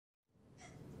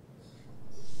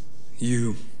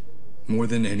You, more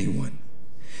than anyone,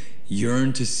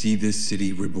 yearn to see this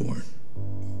city reborn.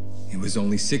 It was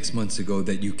only 6 months ago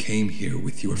that you came here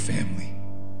with your family.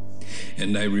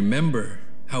 And I remember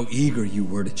how eager you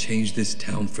were to change this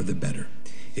town for the better.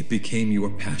 It became your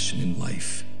passion in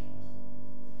life.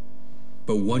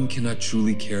 But one cannot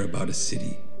truly care about a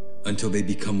city until they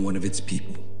become one of its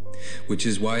people, which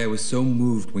is why I was so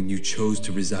moved when you chose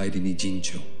to reside in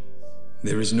Ijincho.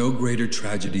 There is no greater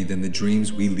tragedy than the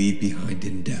dreams we leave behind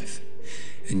in death,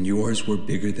 and yours were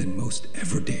bigger than most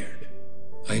ever dared.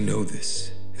 I know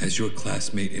this as your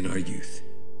classmate in our youth,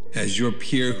 as your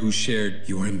peer who shared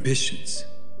your ambitions.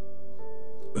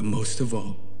 But most of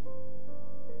all,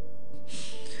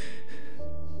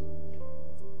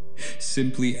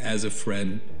 simply as a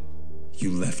friend, you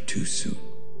left too soon.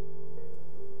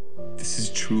 This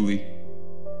is truly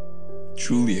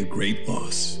a great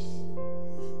loss.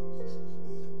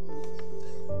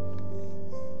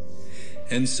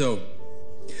 And so,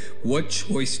 what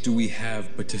choice do we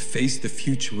have but to face the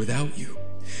future without you?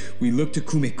 We look to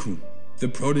Kume-kun, the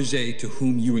protege to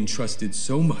whom you entrusted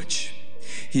so much.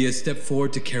 He has stepped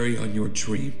forward to carry on your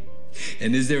dream.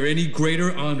 And is there any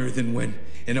greater honor than when,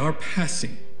 in our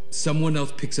passing, someone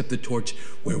else picks up the torch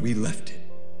where we left it?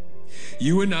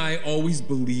 You and I always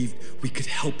believed we could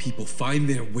help people find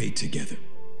their way together.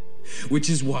 Which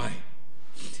is why,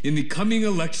 in the coming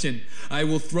election, I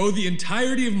will throw the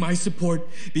entirety of my support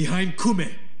behind Kume.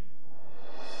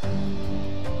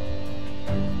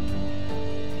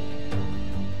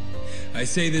 I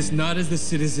say this not as the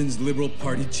Citizens Liberal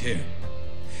Party chair,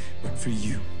 but for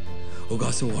you,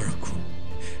 Ogasawara-kun,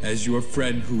 as your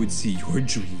friend who would see your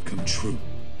dream come true.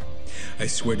 I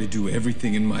swear to do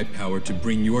everything in my power to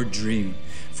bring your dream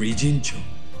for Ijincho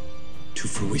to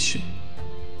fruition.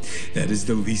 That is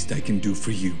the least I can do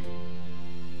for you,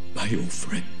 my old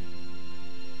friend.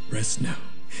 Rest now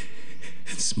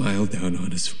and smile down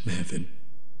on us from heaven.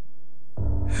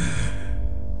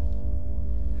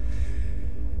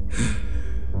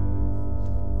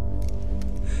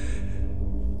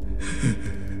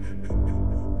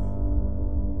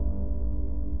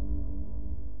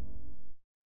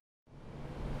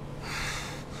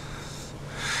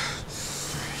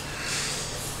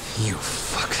 You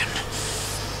fucking...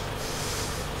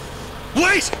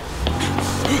 Wait!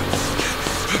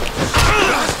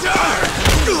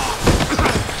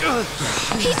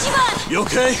 Ichiban! You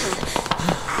okay?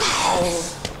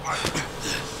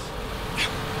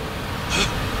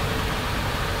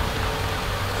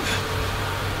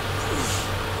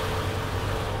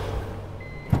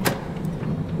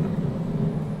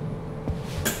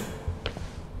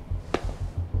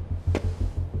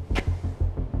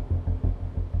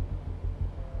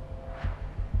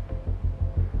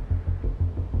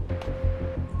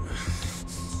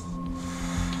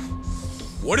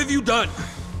 What have you done?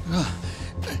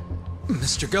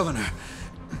 Mr. Governor.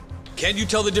 Can't you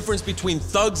tell the difference between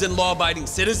thugs and law-abiding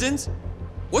citizens?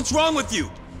 What's wrong with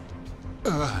you?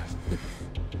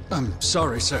 I'm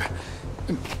sorry, sir.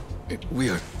 We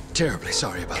are terribly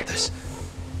sorry about this.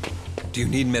 Do you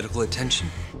need medical attention?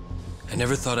 I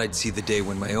never thought I'd see the day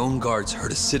when my own guards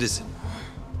hurt a citizen.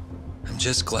 I'm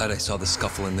just glad I saw the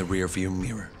scuffle in the rearview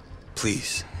mirror.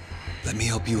 Please, let me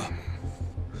help you up,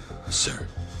 sir.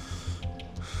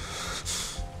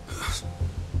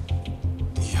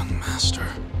 Young master.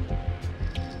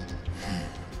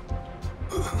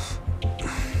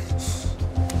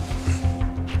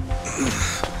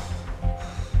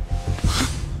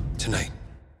 Tonight,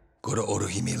 go to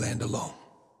Otohime Land alone.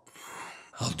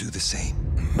 I'll do the same.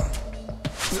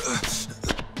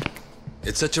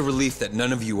 It's such a relief that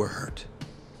none of you were hurt.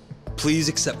 Please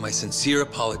accept my sincere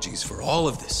apologies for all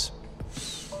of this.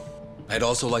 I'd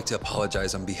also like to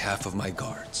apologize on behalf of my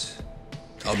guards.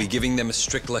 I'll be giving them a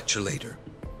strict lecture later.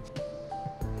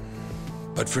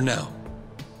 But for now,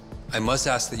 I must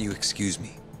ask that you excuse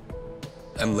me.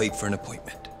 I'm late for an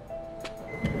appointment.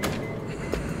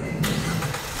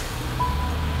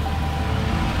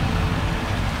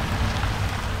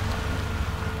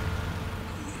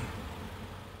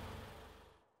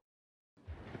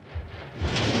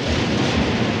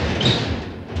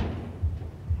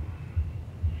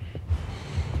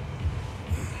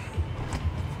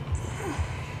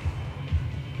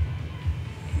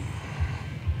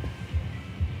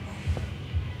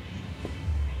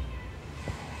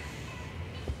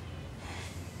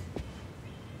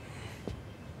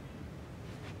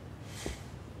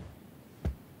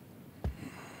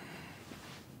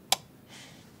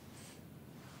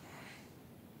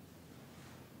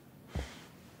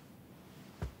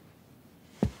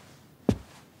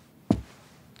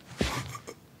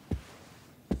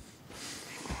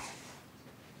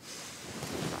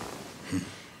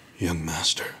 young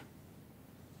master.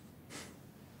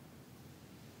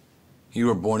 You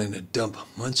were born in a dump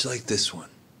much like this one,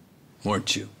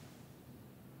 weren't you?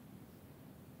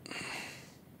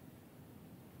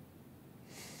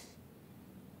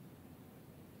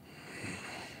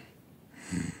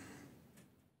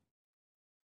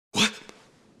 What?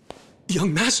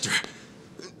 Young master,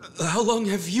 how long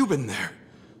have you been there?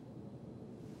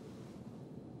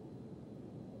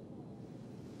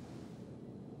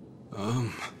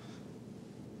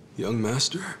 Young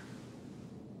master?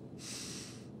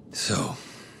 So,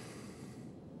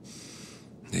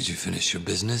 did you finish your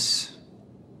business?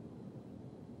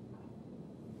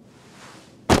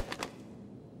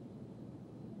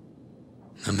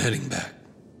 I'm heading back.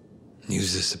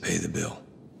 Use this to pay the bill.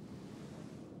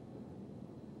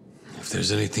 If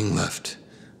there's anything left,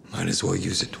 might as well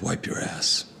use it to wipe your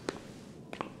ass.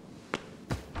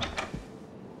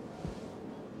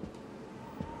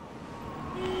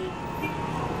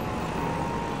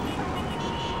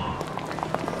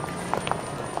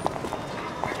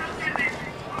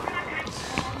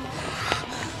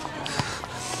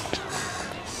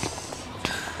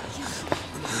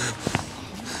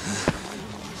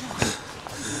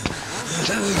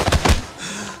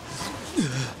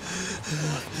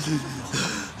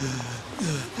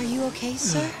 Are you okay,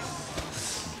 sir?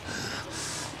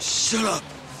 Shut up!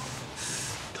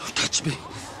 Don't touch me.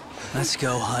 Let's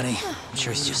go, honey. I'm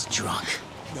sure he's just drunk.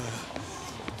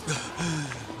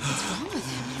 What's wrong with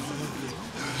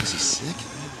him? Is he sick?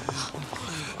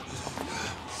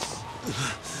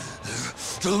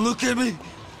 Don't look at me!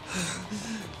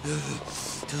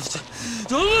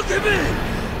 Don't look at me!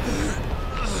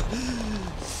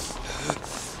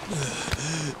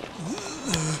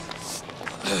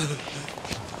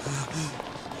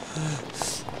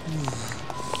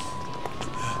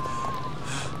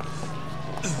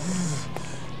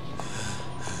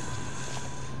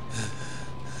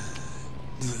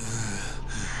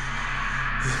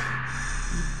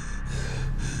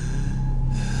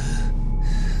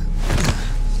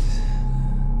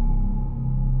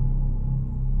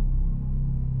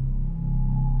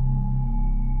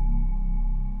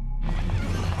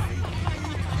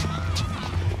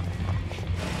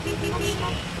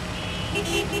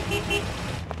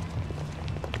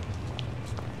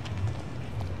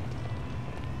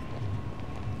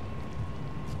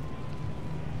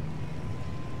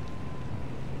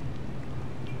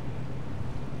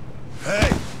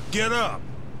 Hey, get up!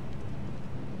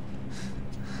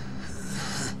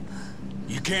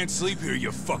 You can't sleep here,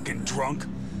 you fucking drunk.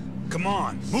 Come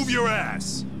on, move your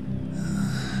ass!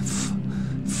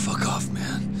 Fuck off,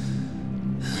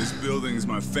 man. This building's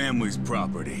my family's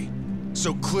property.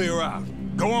 So clear out.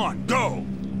 Go on, go!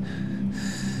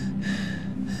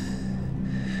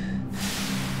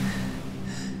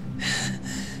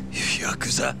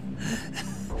 Yakuza?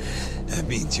 That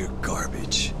means you're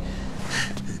garbage.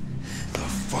 The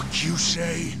fuck you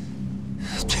say?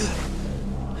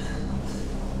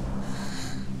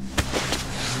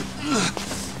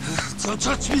 Don't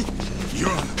touch me!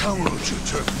 You're on Kamurocho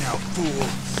turf now, fool.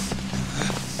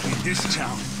 In this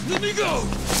town, Let me go!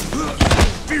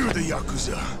 fear the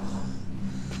Yakuza.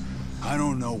 I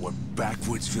don't know what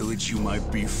backwoods village you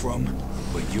might be from,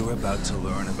 but you're about to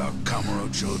learn about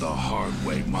Kamurocho the hard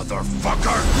way,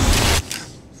 motherfucker!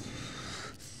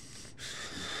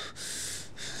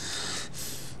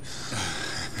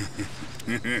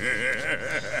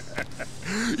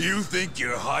 You think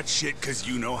you're hot shit because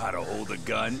you know how to hold a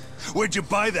gun? Where'd you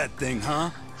buy that thing, huh?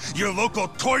 Your local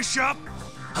toy shop?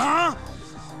 Huh?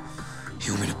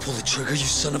 You want me to pull the trigger, you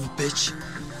son of a bitch?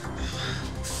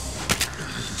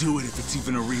 Do it if it's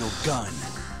even a real gun.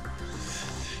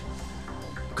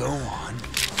 Go on.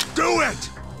 Do it!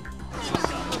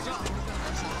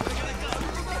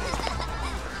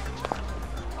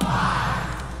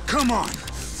 Come on!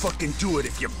 Fucking do it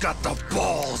if you've got the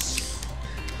balls!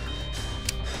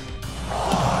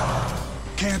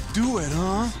 Can't do it,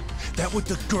 huh? That what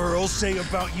the girls say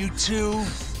about you too?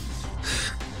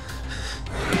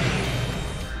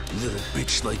 Little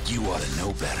bitch like you ought to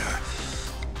know better.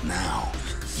 Now,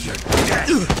 you're dead!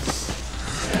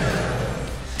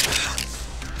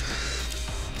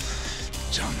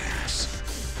 Dumbass.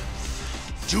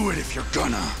 Do it if you're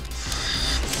gonna.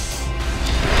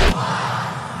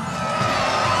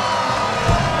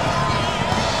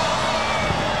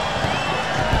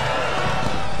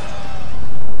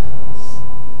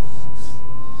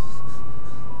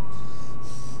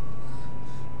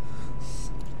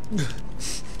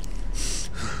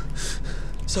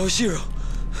 Sawashiro,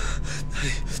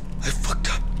 I fucked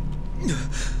up.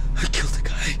 I killed a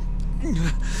guy.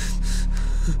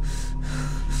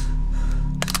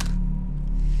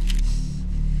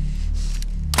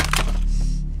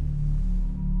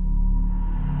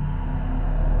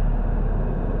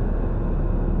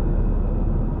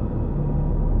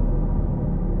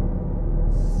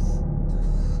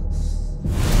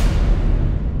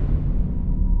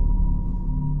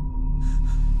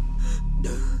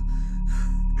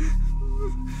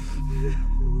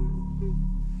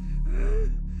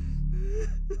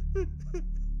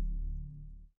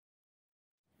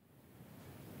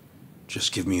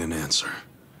 Just give me an answer.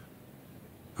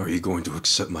 Are you going to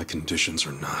accept my conditions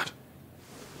or not?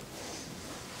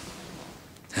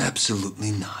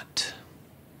 Absolutely not.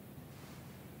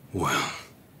 Well,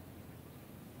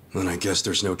 then I guess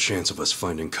there's no chance of us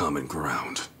finding common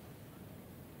ground.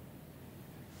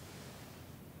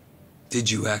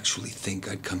 Did you actually think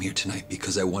I'd come here tonight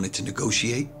because I wanted to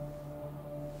negotiate?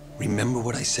 Remember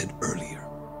what I said earlier.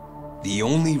 The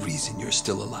only reason you're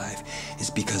still alive is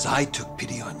because I took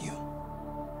pity on you.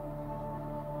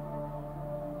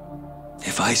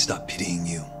 If I stop pitying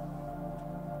you,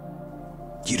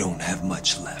 you don't have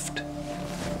much left.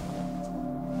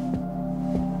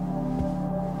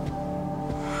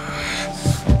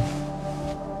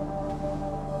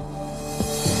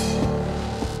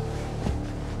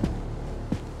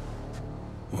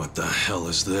 What the hell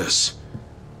is this?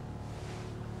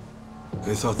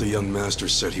 I thought the young master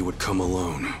said he would come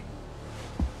alone.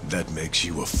 That makes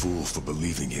you a fool for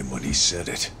believing him when he said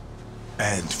it.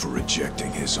 And for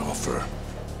rejecting his offer.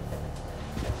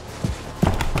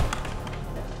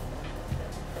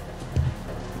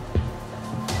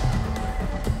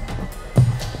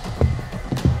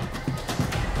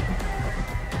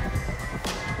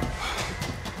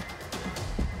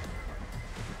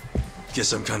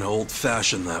 Guess I'm kinda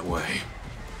old-fashioned that way.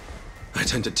 I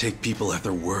tend to take people at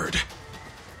their word.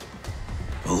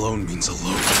 Alone means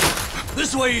alone.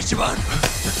 This way, Ichiban!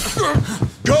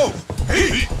 Go!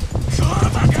 Hey!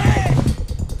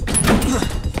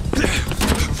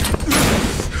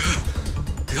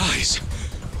 Guys,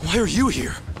 why are you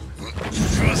here?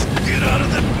 Just get out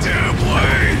of the damn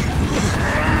way!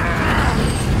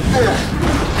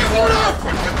 Hold up!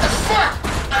 What the fuck?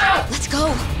 Let's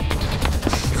go.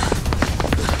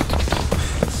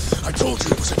 I told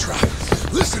you it was a trap.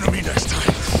 Listen to me next time.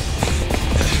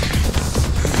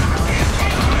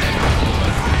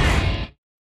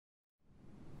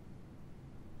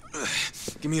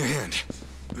 Give me a hand.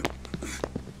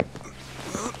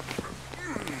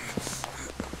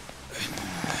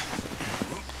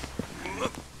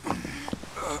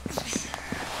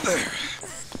 There.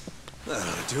 That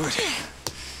ought to do it.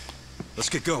 Let's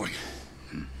get going.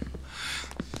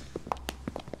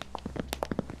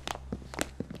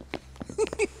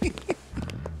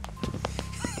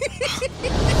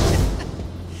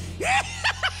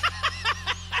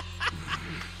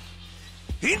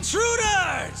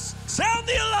 Intruders! Sound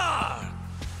the alarm!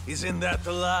 Isn't that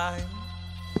the line?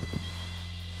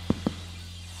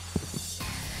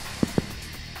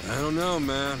 I don't know,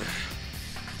 man.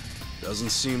 Doesn't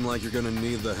seem like you're gonna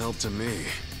need the help to me.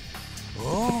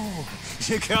 Oh,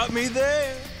 you got me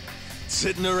there.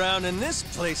 Sitting around in this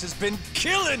place has been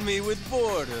killing me with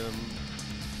boredom.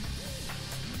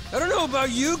 I don't know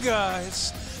about you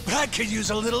guys, but I could use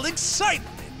a little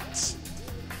excitement.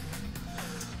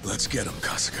 Let's get him,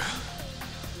 Kasuga.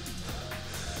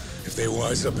 If they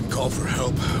wise up and call for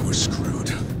help, we're screwed.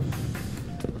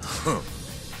 Huh.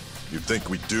 You think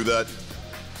we'd do that?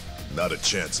 Not a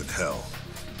chance in hell.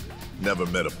 Never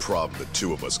met a problem the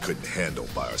two of us couldn't handle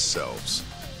by ourselves.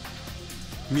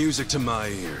 Music to my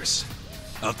ears.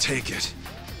 I'll take it.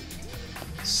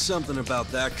 Something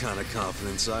about that kind of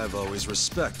confidence I've always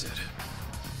respected.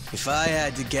 If I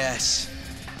had to guess,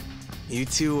 you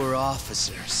two were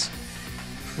officers.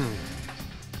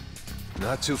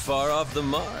 Not too far off the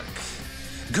mark.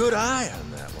 Good eye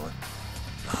on that one.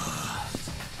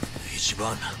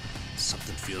 Ichiban,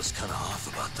 something feels kinda off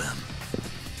about them.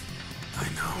 I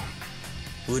know.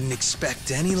 Wouldn't expect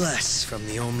any less from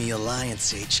the Omi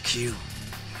Alliance HQ.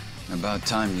 About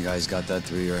time you guys got that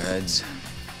through your heads.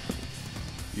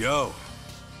 Yo.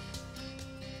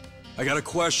 I got a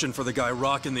question for the guy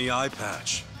rocking the eye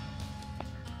patch.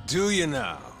 Do you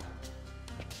now?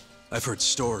 I've heard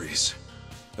stories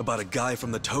about a guy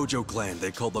from the Tojo clan they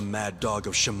call the Mad Dog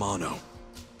of Shimano.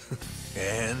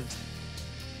 And?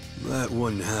 That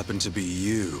wouldn't happen to be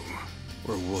you,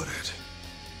 or would it?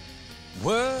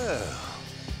 Well,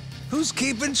 who's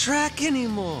keeping track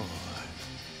anymore?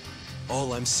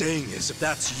 All I'm saying is, if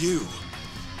that's you,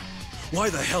 why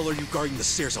the hell are you guarding the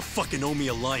stairs of fucking Omi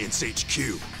Alliance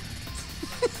HQ?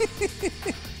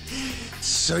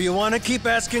 So you want to keep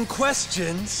asking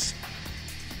questions?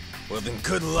 Well then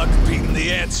good luck beating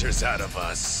the answers out of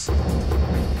us.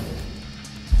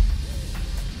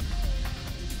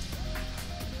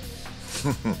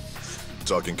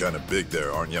 Talking kind of big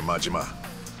there, aren't you, Majima?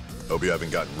 Hope you haven't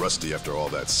gotten rusty after all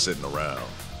that sitting around.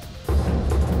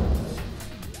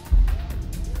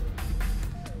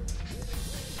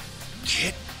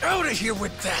 Get out of here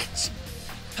with that!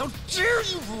 How dare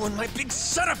you ruin my big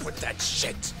setup with that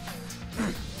shit!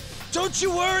 Don't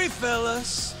you worry,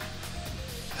 fellas.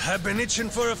 I've been itching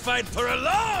for a fight for a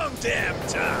long damn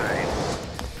time!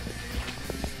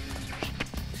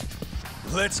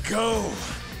 Let's go!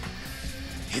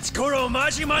 It's Goro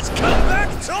Majima's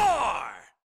comeback tour!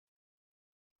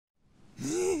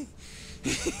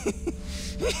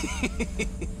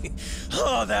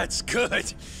 Oh, that's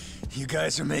good! You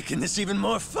guys are making this even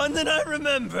more fun than I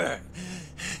remember!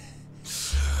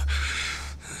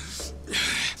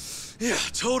 Yeah,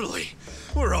 totally.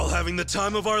 We're all having the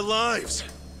time of our lives.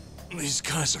 These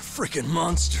guys are freaking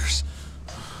monsters.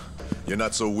 You're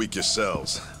not so weak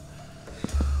yourselves.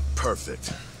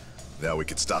 Perfect. Now we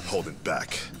can stop holding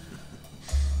back.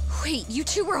 Wait, you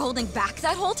two were holding back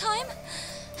that whole time?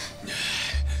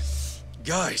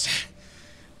 Guys,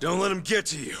 don't let him get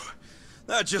to you.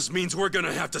 That just means we're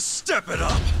gonna have to step it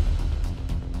up.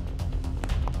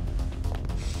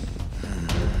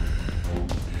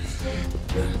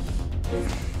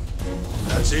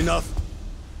 That's enough.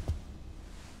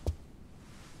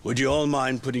 Would you all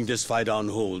mind putting this fight on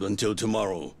hold until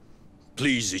tomorrow?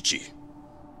 Please, Ichi.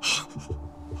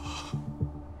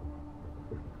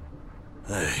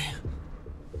 Hey,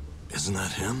 isn't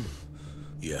that him?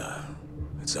 Yeah,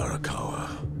 it's Arakawa.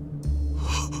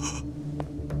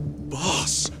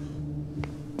 Boss!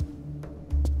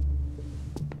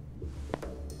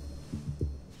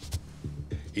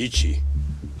 Ichi,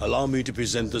 allow me to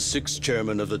present the 6th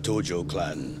chairman of the Tojo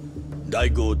clan,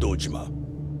 Daigo Dojima.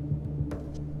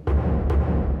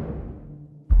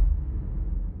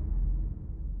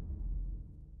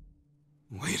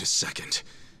 Wait a second.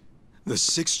 The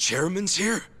 6 chairman's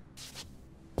here?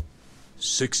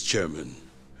 6th chairman.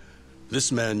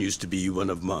 This man used to be one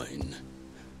of mine.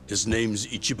 His name's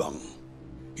Ichiban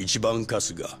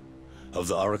Kasuga, of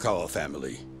the Arakawa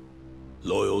family,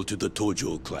 loyal to the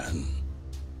Tojo clan.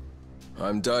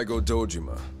 I'm Daigo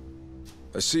Dojima.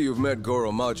 I see you've met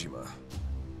Goro Majima,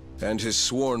 and his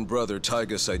sworn brother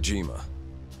Taiga Saejima.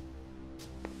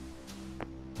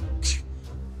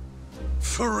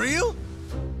 For real?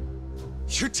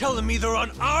 You're telling me they're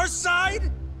on our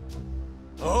side?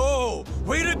 Oh,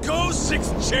 way to go,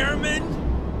 6th chairman!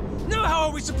 Now how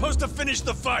are we supposed to finish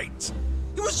the fight?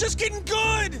 It was just getting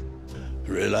good!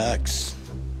 Relax.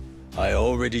 I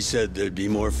already said there'd be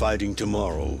more fighting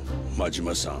tomorrow,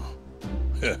 Majima-san.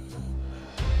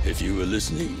 If you were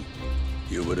listening,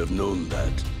 you would have known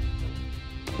that.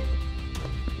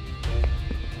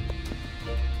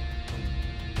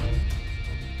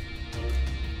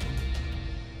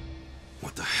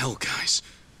 What the hell, guys?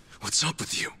 What's up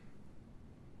with you?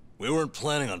 We weren't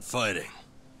planning on fighting.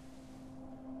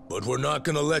 But we're not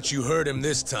gonna let you hurt him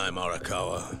this time,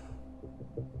 Arakawa.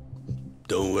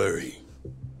 Don't worry.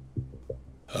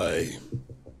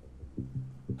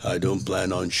 I don't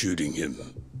plan on shooting him.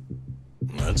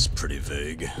 That's pretty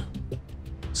vague.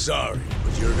 Sorry,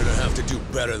 but you're gonna have to do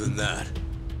better than that.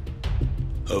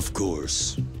 Of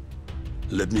course.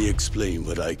 Let me explain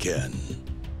what I can.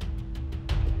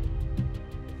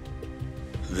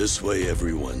 This way,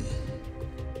 everyone.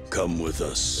 Come with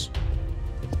us.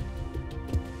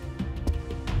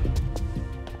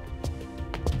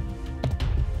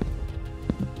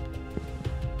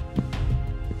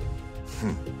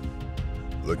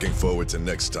 Looking forward to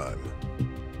next time.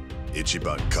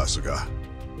 Ichiban Kasuga.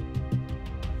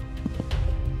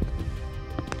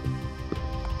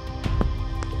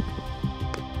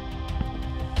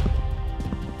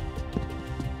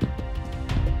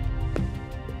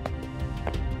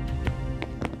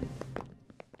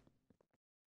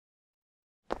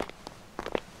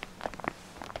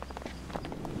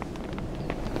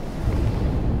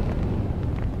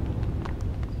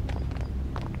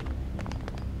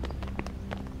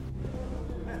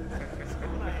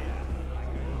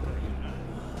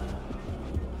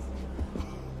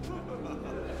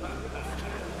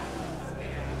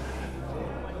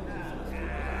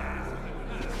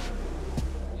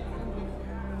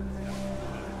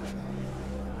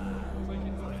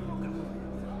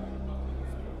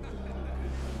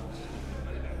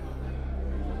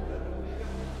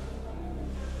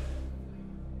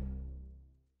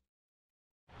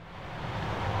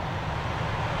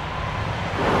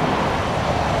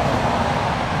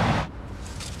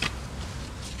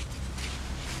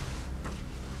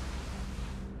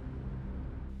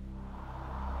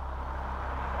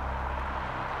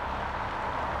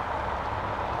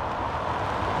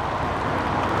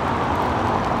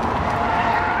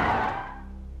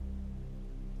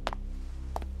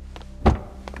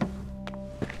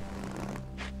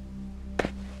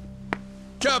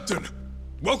 Captain!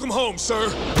 Welcome home, sir!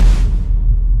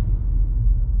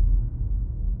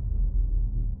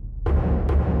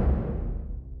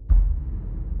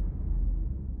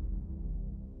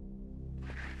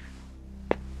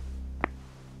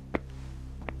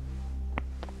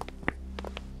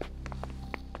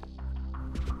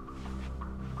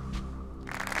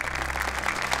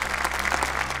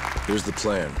 Here's the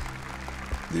plan.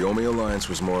 The Omi Alliance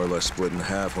was more or less split in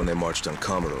half when they marched on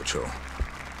Kamurocho.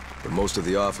 But most of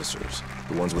the officers,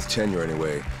 the ones with tenure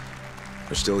anyway,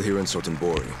 are still here in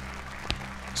Sotenbori.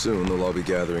 Soon they'll all be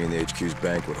gathering in the HQ's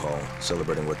banquet hall,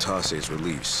 celebrating Watase's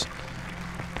release.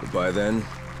 But by then,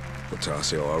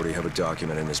 Watase will already have a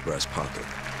document in his breast pocket.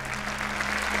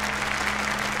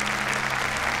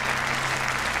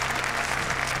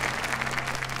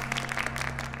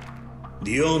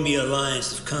 The Omi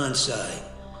Alliance of Kansai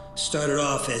started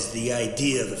off as the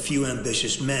idea of a few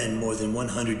ambitious men more than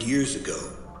 100 years ago.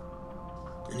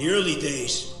 In the early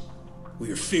days, we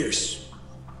were fierce,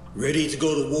 ready to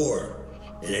go to war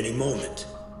at any moment.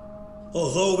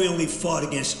 Although we only fought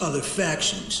against other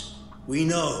factions, we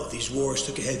know these wars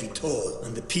took a heavy toll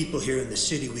on the people here in the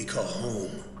city we call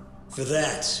home. For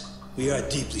that, we are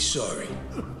deeply sorry.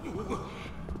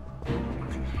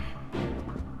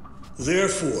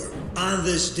 Therefore, on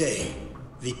this day,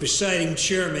 the presiding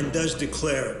chairman does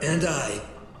declare, and I,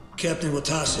 Captain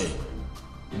Watase,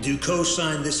 do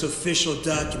co-sign this official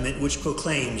document which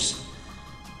proclaims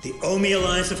the Omi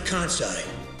Alliance of Kansai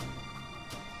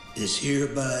is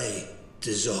hereby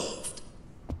dissolved.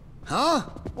 Huh?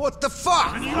 What the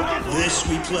fuck? This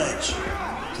we pledge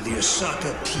to the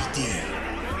Osaka PD.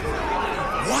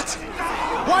 What?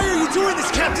 Why are you doing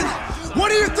this, Captain?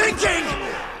 What are you thinking?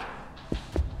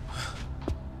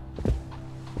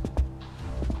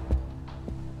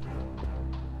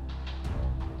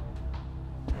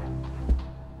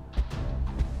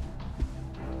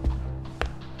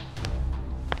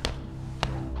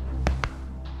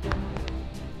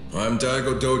 I'm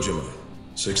Daigo Dojima,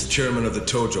 6th chairman of the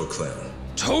Tojo clan.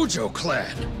 Tojo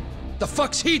clan? The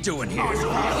fuck's he doing here?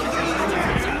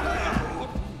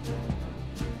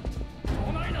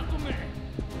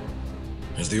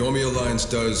 As the Omi Alliance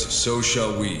does, so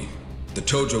shall we. The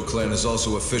Tojo clan is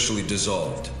also officially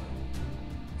dissolved.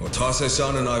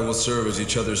 Watase-san and I will serve as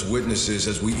each other's witnesses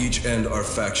as we each end our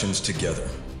factions together.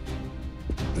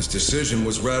 This decision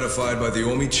was ratified by the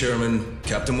Omi chairman,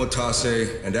 Captain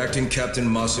Watase, and acting Captain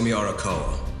Masumi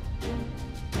Arakawa.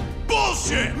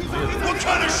 Bullshit! What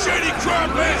kind of shady crap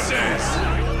is this?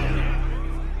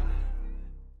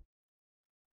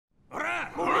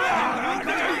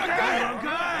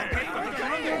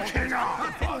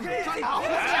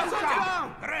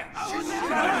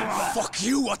 Fuck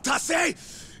you,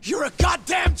 Watase! You're a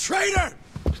goddamn traitor!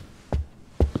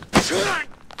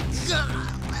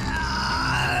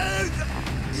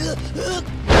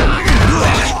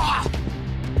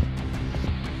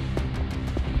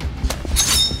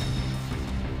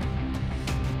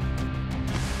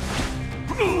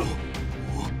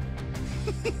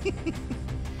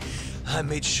 I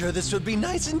made sure this would be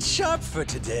nice and sharp for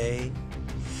today.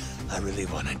 I really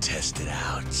want to test it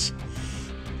out.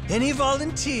 Any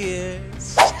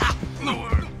volunteers?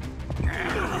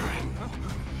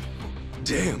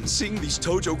 Damn, seeing these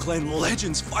Tojo clan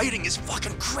legends fighting is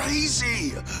fucking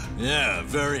crazy! Yeah,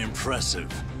 very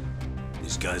impressive.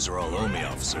 These guys are all Omi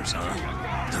officers, huh?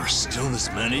 There are still this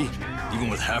many? Even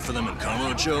with half of them in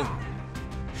Kamurocho?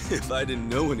 If I didn't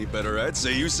know any better, I'd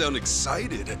say you sound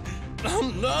excited.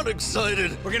 I'm not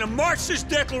excited! We're gonna march this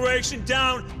declaration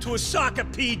down to Osaka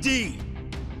PD.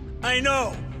 I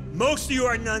know, most of you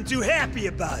are none too happy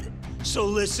about it, so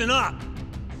listen up.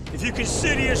 If you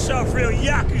consider yourself real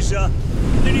Yakuza,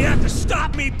 then you have to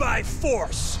stop me by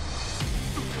force.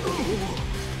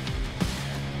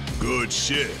 Good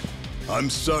shit. I'm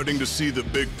starting to see the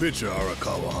big picture,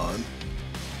 Arakawa-han.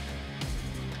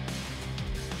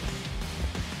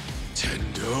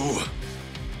 Tendo.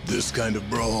 This kind of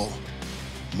brawl,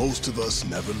 most of us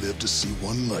never lived to see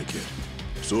one like it.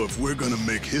 So if we're gonna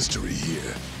make history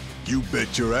here, you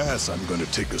bet your ass I'm gonna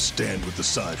take a stand with the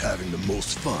side having the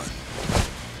most fun.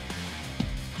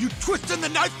 You twisting the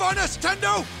knife on us,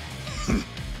 Tendo?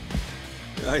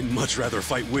 I'd much rather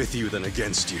fight with you than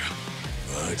against you.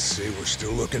 I'd say we're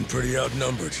still looking pretty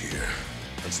outnumbered here.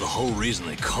 That's the whole reason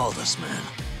they called us, man.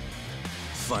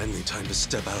 Finally time to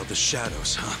step out of the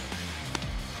shadows, huh?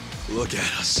 Look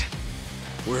at us.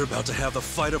 We're about to have the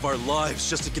fight of our lives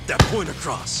just to get that point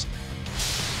across.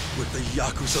 With the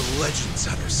Yakuza legends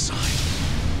at our side.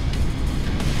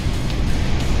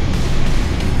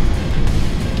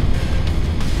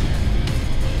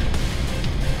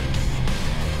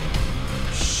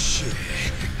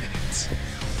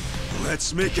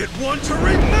 Let's make it one to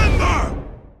remember!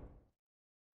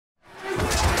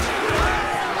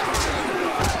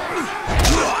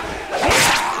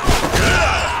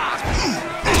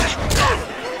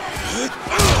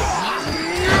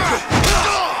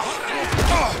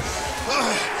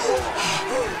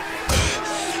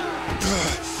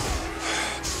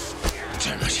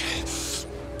 Damn it.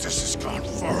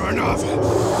 for enough!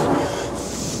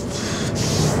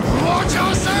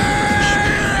 Watase!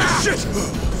 Shit!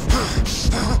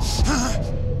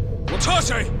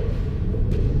 Watase!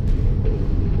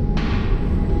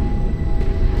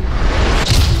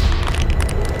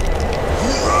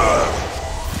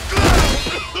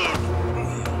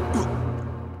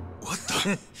 What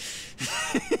the?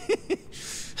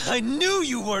 I knew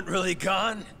you weren't really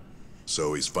gone.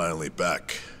 So he's finally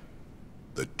back.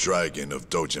 The Dragon of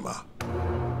Dojima.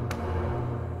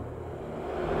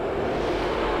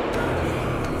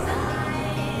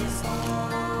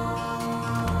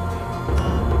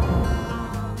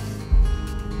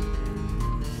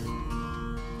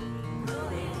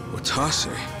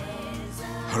 Watase?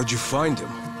 How did you find him?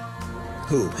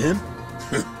 Who, him?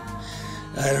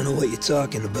 I don't know what you're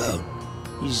talking about.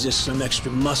 He's just some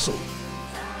extra muscle.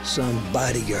 Some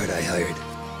bodyguard I hired.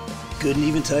 Couldn't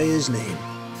even tell you his name.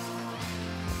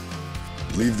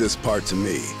 Leave this part to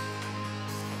me.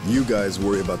 You guys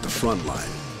worry about the front line.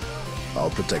 I'll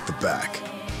protect the back.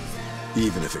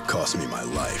 Even if it costs me my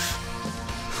life.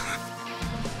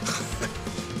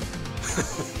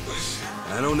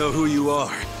 I don't know who you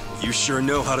are. You sure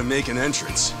know how to make an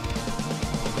entrance.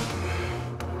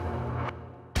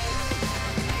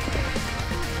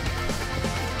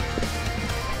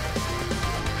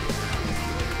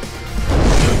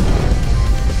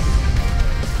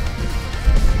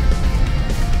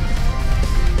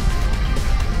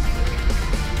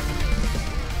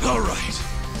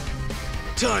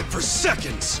 Time for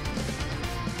seconds!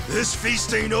 This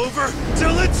feast ain't over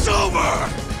till it's over!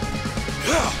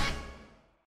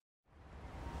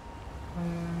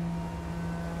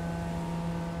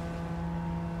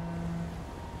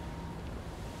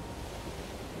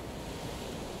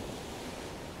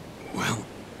 Well,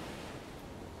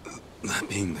 that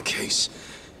being the case,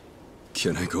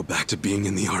 can I go back to being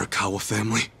in the Arakawa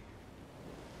family?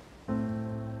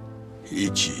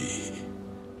 Ichi,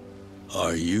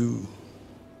 are you?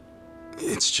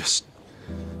 It's just...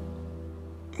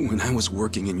 when I was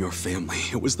working in your family,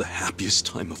 it was the happiest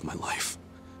time of my life.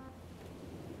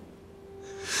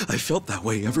 I felt that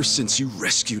way ever since you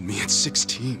rescued me at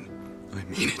 16. I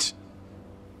mean it.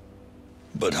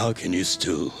 But how can you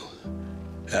still,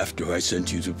 after I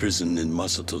sent you to prison in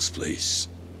Masato's place,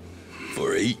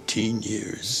 for 18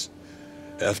 years,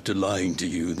 after lying to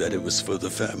you that it was for the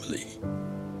family?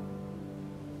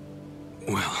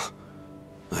 Well,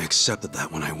 I accepted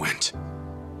that when I went.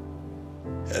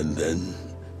 And then,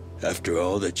 after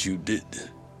all that you did,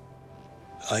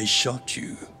 I shot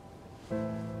you.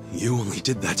 You only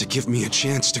did that to give me a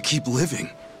chance to keep living.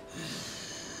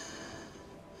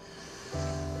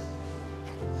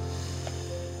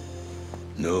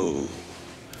 No.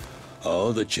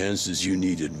 All the chances you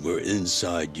needed were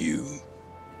inside you.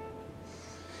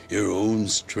 Your own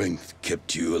strength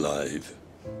kept you alive.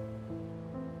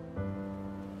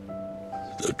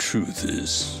 The truth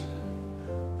is,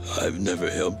 I've never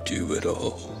helped you at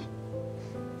all.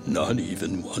 Not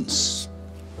even once.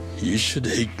 You should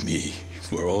hate me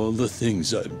for all the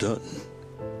things I've done.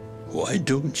 Why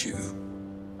don't you?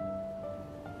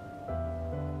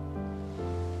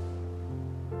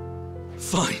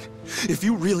 Fine. If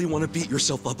you really want to beat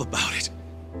yourself up about it,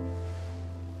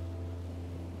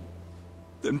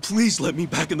 then please let me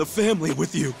back in the family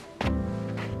with you.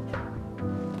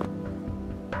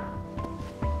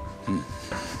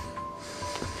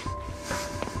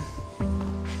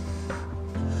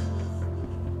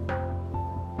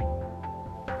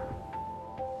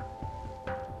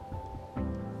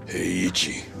 Hey,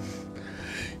 Ichi.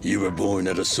 You were born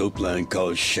at a soapland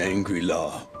called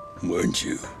Shangri-La, weren't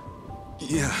you?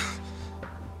 Yeah.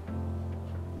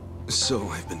 So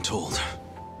I've been told.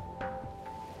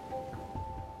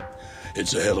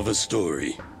 It's a hell of a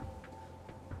story.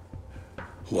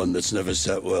 One that's never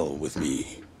sat well with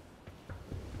me.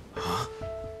 Huh?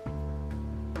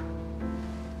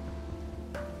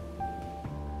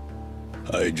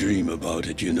 I dream about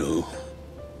it, you know.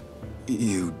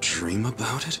 You dream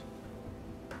about it?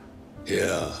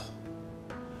 Yeah.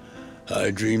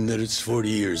 I dream that it's 40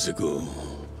 years ago,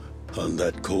 on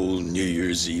that cold New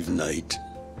Year's Eve night.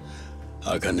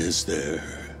 Akane's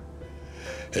there,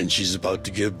 and she's about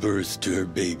to give birth to her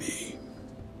baby.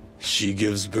 She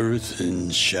gives birth in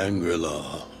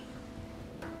Shangri-La.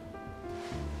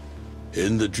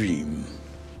 In the dream,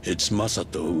 it's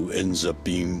Masato who ends up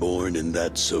being born in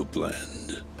that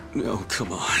soapland. No,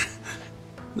 come on.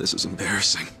 This is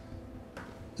embarrassing.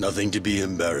 Nothing to be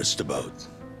embarrassed about.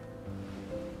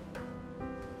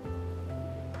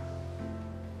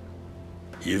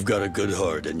 You've got a good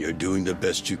heart and you're doing the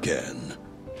best you can.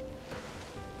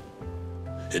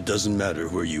 It doesn't matter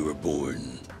where you were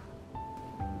born.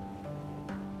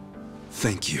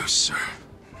 Thank you, sir.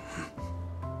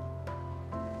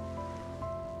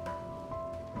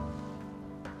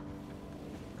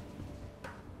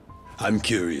 I'm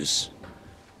curious.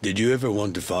 Did you ever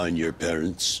want to find your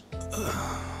parents?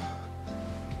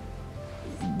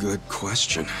 Good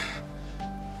question.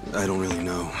 I don't really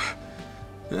know.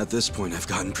 At this point, I've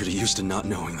gotten pretty used to not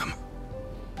knowing them.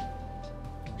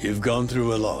 You've gone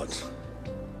through a lot.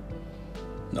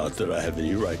 Not that I have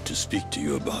any right to speak to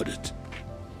you about it.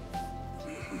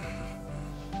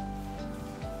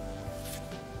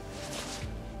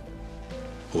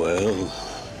 Well,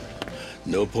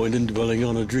 no point in dwelling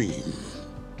on a dream.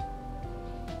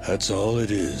 That's all it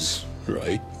is,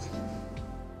 right?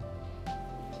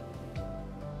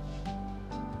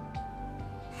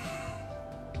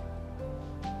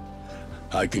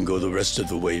 I can go the rest of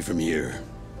the way from here.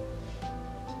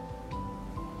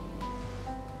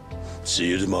 See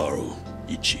you tomorrow,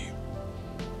 Ichi.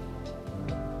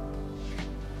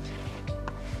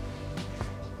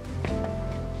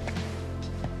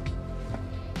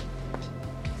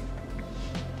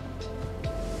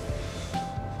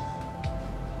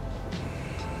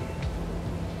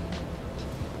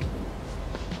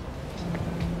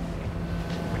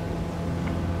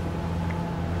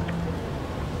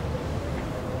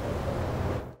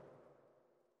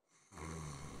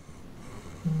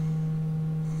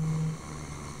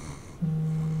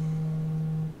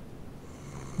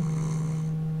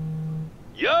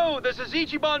 Yo, this is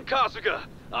Ichiban Kasuga.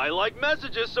 I like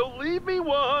messages, so leave me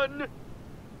one.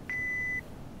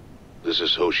 This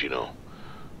is Hoshino,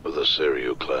 of the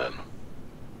Seiryu clan.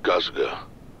 Kasuga,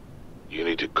 you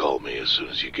need to call me as soon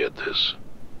as you get this.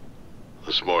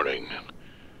 This morning,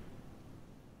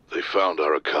 they found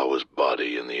Arakawa's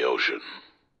body in the ocean.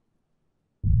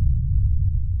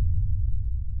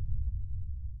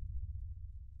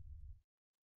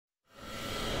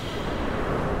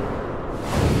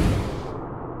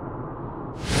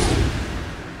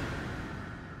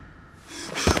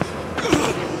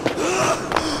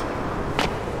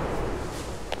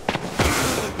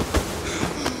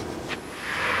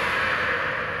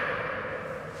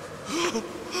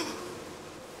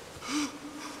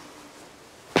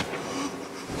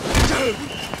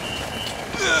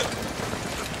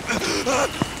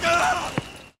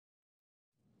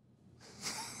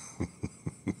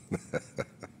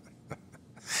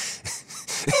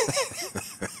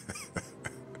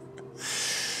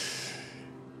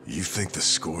 You think the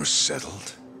score's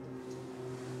settled?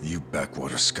 You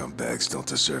backwater scumbags don't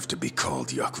deserve to be called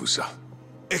Yakuza.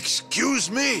 Excuse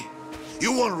me?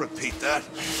 You want to repeat that?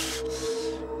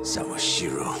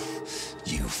 Sawashiro,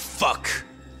 you fuck!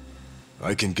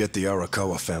 I can get the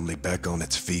Arakawa family back on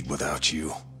its feet without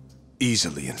you.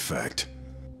 Easily, in fact.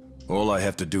 All I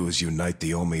have to do is unite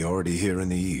the Omi already here in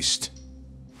the East.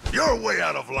 You're way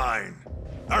out of line.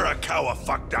 Arakawa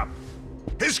fucked up.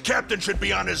 His captain should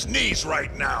be on his knees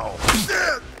right now.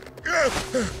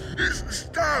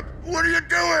 Stop! What are you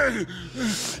doing?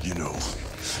 You know,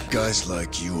 guys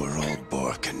like you are all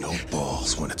bark and no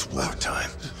balls when it's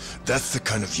wartime. That's the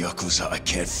kind of Yakuza I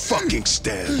can't fucking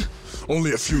stand.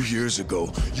 Only a few years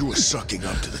ago, you were sucking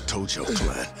up to the Tojo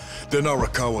clan. Then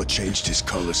Arakawa changed his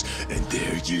colors, and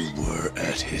there you were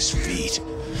at his feet.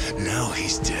 Now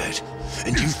he's dead,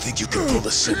 and you think you can pull the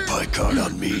senpai card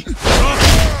on me?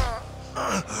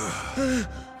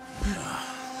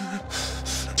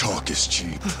 Talk is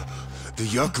cheap. The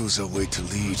Yakuza way to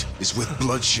lead is with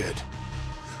bloodshed.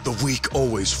 The weak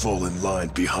always fall in line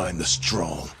behind the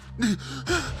strong.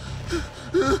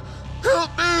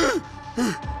 Help me!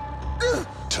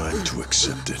 Time to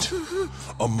accept it.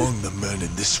 Among the men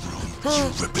in this room,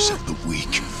 you represent the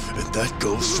weak, and that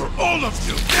goes for all of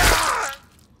you!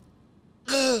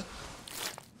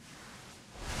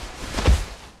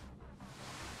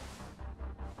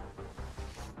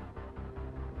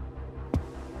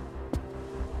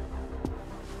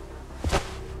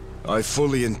 I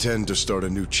fully intend to start a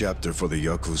new chapter for the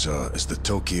Yakuza as the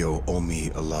Tokyo Omi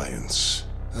Alliance.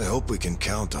 I hope we can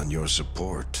count on your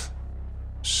support,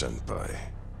 Senpai.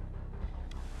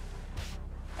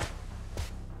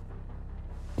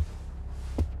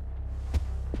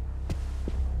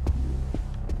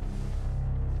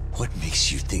 What makes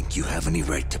you think you have any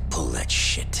right to pull that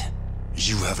shit?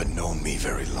 You haven't known me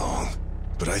very long,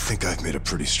 but I think I've made a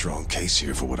pretty strong case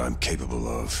here for what I'm capable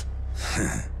of.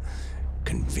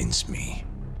 Convince me.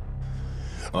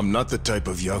 I'm not the type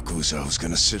of Yakuza who's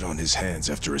gonna sit on his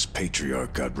hands after his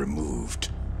patriarch got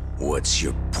removed. What's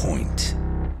your point?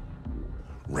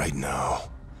 Right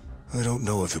now, I don't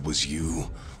know if it was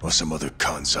you or some other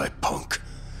Kansai punk,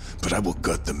 but I will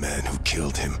gut the man who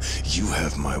killed him. You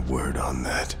have my word on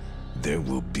that. There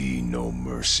will be no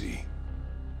mercy.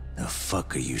 The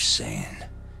fuck are you saying?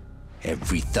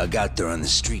 Every thug out there on the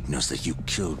street knows that you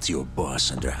killed your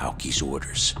boss under Aoki's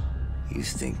orders. You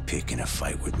think picking a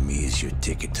fight with me is your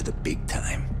ticket to the big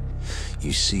time?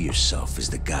 You see yourself as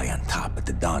the guy on top at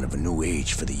the dawn of a new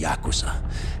age for the Yakuza.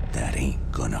 That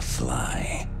ain't gonna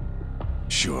fly.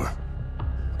 Sure.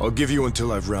 I'll give you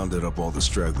until I've rounded up all the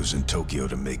stragglers in Tokyo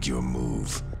to make your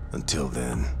move. Until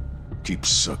then, keep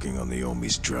sucking on the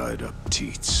Omi's dried up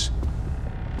teats.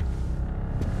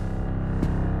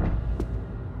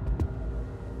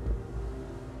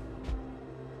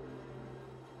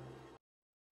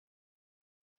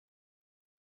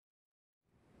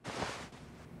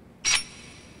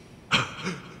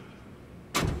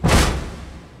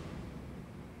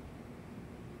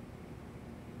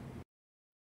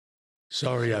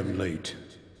 Sorry I'm late.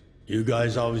 You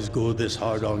guys always go this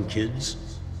hard on kids?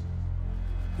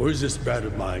 Where's this brat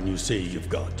of mine you say you've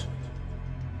got?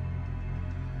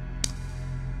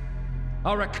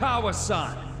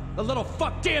 Arakawa-san! The little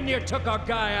fuck damn near took our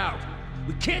guy out!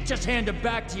 We can't just hand him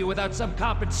back to you without some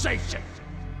compensation!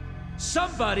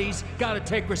 Somebody's gotta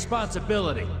take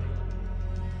responsibility.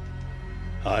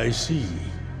 I see.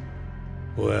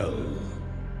 Well,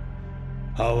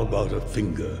 how about a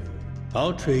finger?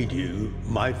 I'll trade you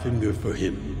my finger for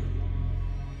him.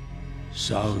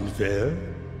 Sound fair?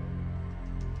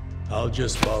 I'll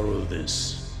just borrow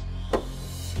this.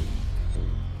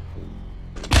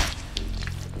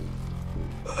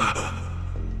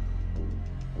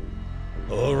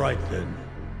 All right then.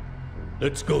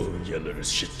 Let's go, you little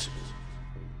shit.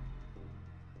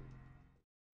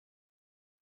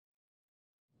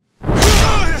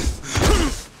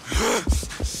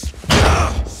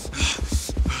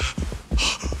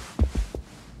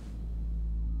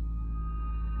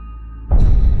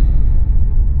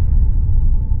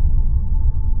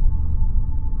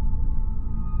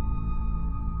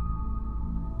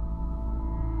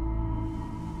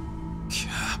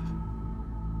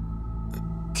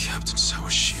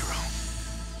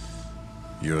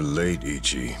 You're late,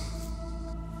 Ichi.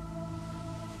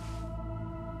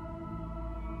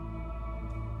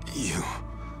 You...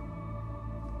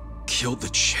 killed the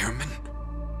chairman?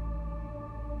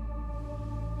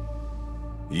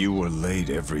 You were late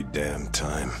every damn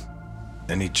time.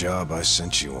 Any job I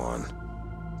sent you on,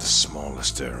 the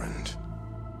smallest errand.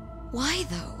 Why,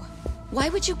 though? Why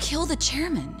would you kill the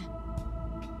chairman?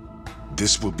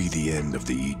 This will be the end of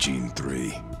the Ijin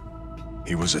 3.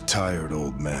 He was a tired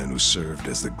old man who served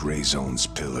as the Gray Zone's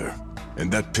pillar.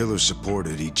 And that pillar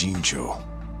supported Ijincho.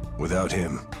 Without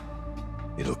him,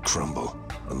 it'll crumble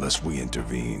unless we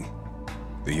intervene.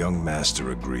 The young master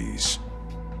agrees.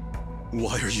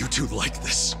 Why are you two like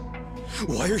this?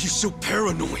 Why are you so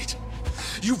paranoid?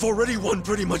 You've already won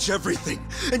pretty much everything,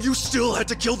 and you still had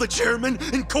to kill the chairman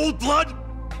in cold blood?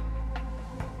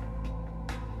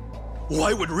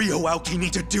 Why would Ryo Aoki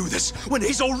need to do this when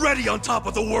he's already on top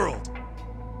of the world?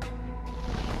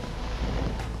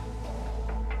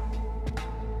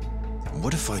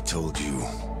 What if I told you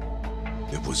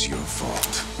it was your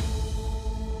fault?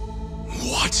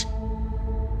 What?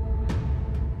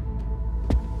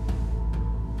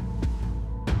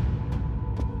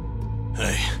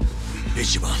 Hey,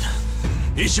 Ichiban.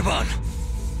 Ichiban!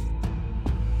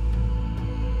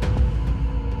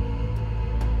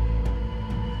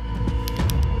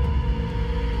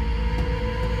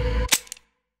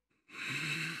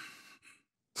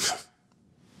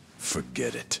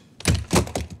 Forget it.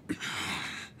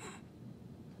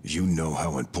 You know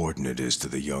how important it is to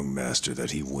the young master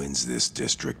that he wins this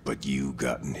district, but you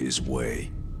got in his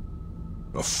way.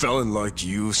 A felon like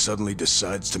you suddenly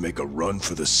decides to make a run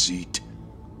for the seat.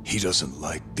 He doesn't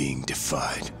like being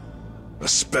defied.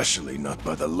 Especially not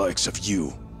by the likes of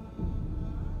you.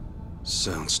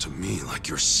 Sounds to me like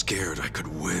you're scared I could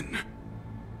win.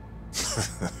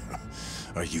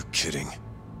 Are you kidding?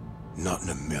 Not in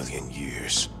a million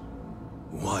years.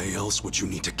 Why else would you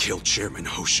need to kill Chairman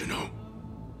Hoshino?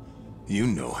 You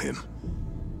know him.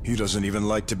 He doesn't even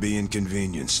like to be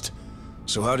inconvenienced.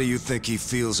 So how do you think he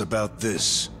feels about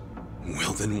this?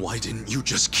 Well then why didn't you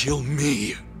just kill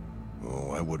me?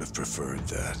 Oh, I would have preferred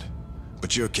that.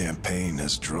 But your campaign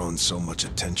has drawn so much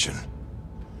attention.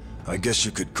 I guess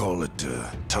you could call it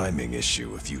a timing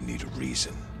issue if you need a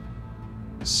reason.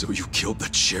 So you killed the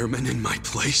chairman in my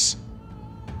place?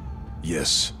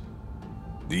 Yes.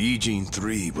 The Ijin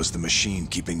 3 was the machine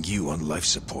keeping you on life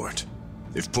support.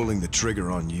 If pulling the trigger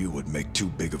on you would make too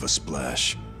big of a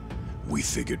splash, we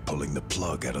figured pulling the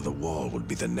plug out of the wall would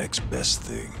be the next best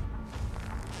thing.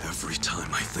 Every time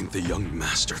I think the young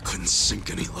master couldn't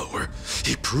sink any lower,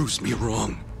 he proves me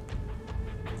wrong.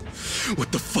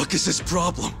 What the fuck is his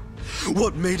problem?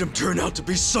 What made him turn out to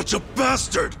be such a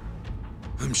bastard?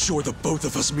 I'm sure the both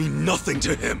of us mean nothing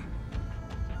to him.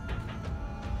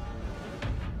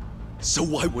 So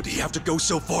why would he have to go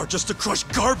so far just to crush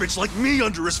garbage like me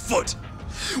under his foot?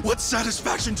 What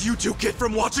satisfaction do you two get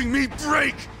from watching me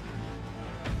break?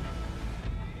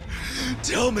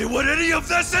 Tell me what any of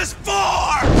this is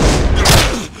for!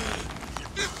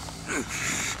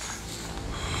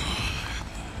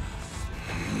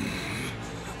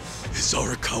 Is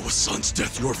Arakawa-san's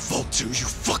death your fault too, you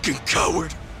fucking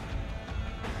coward?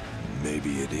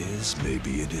 Maybe it is,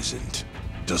 maybe it isn't.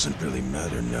 Doesn't really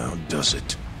matter now, does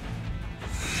it?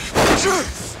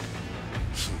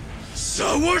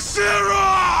 Sawashiro!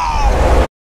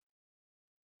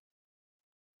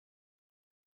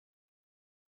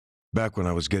 Back when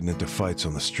I was getting into fights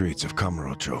on the streets of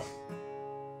Kamurocho,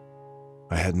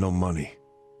 I had no money.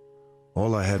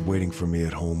 All I had waiting for me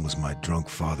at home was my drunk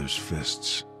father's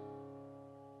fists.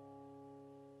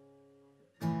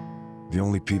 The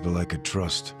only people I could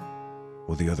trust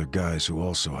were the other guys who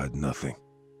also had nothing.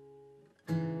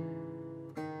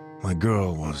 My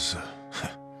girl was...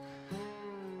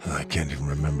 I can't even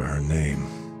remember her name.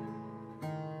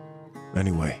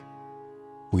 Anyway,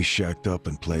 we shacked up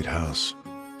and played house,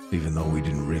 even though we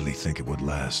didn't really think it would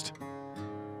last.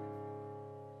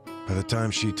 By the time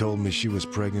she told me she was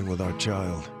pregnant with our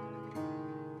child,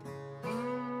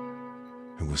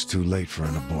 it was too late for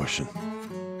an abortion.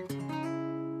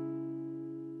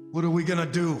 What are we gonna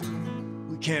do?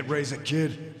 We can't raise a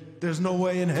kid. There's no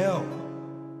way in hell.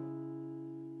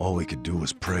 All we could do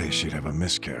was pray she'd have a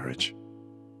miscarriage.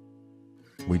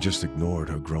 We just ignored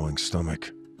her growing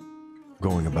stomach,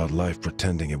 going about life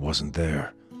pretending it wasn't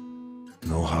there.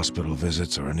 No hospital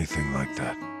visits or anything like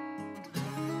that.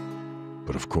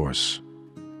 But of course,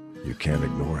 you can't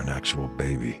ignore an actual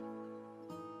baby.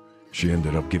 She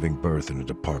ended up giving birth in a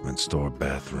department store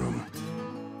bathroom.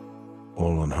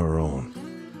 All on her own.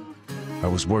 I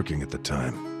was working at the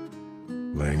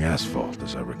time, laying asphalt,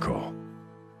 as I recall.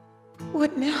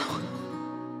 What now?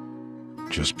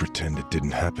 Just pretend it didn't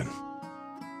happen.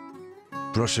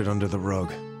 Brush it under the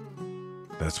rug.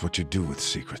 That's what you do with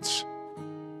secrets.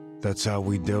 That's how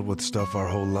we dealt with stuff our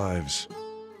whole lives.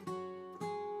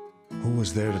 Who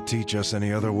was there to teach us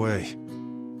any other way?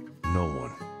 No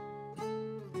one.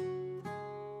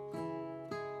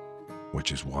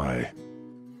 Which is why...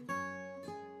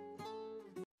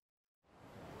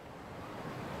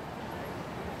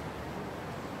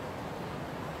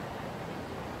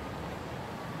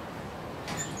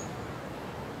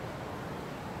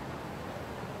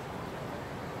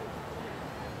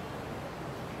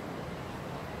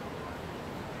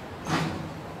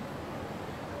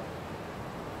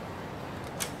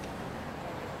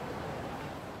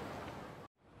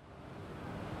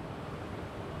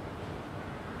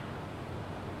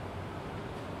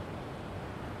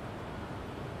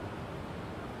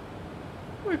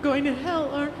 We're going to hell,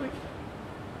 aren't we?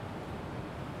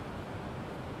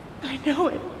 I know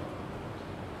it.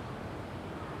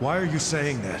 Why are you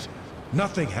saying that?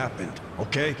 Nothing happened,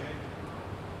 okay?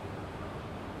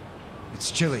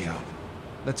 It's chilly out.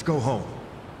 Let's go home.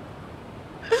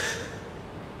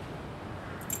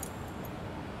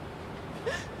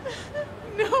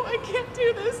 No, I can't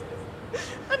do this.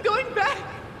 I'm going back.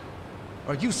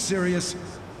 Are you serious?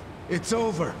 It's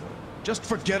over. Just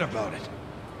forget about it.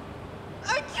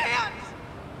 I can't!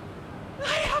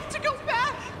 I have to go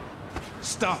back!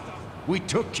 Stop! We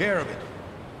took care of it.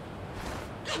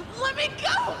 Let me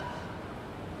go!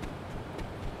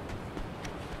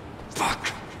 Fuck!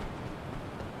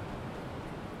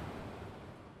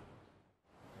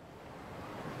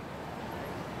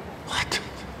 What?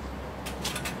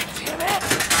 Damn it!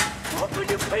 Open,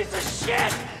 you piece of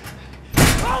shit!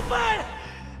 Open!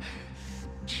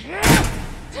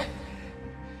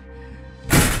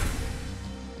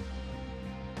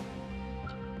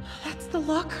 That's the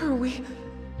locker.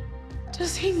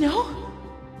 Does he know?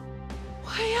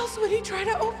 Why else would he try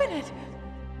to open it?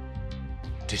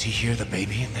 Did he hear the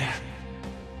baby in there?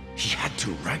 He had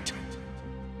to, right?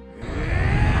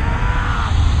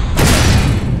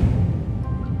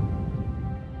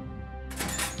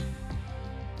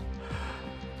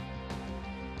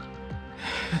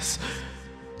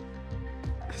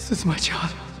 This is my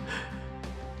child.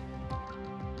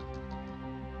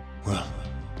 Well,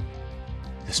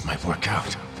 this might work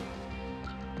out.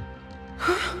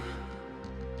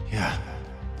 Yeah,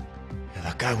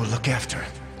 that guy will look after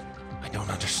it. I don't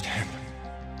understand.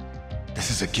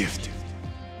 This is a gift,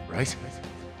 right?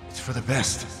 It's for the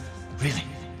best, really.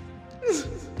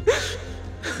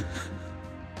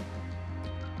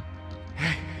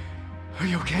 Hey, are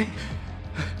you okay?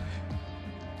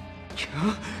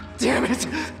 Huh? Damn it!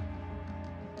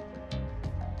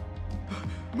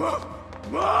 Move!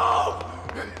 Move!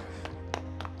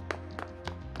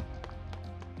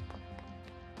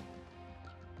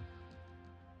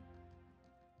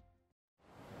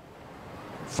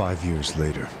 "5 years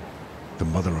later, the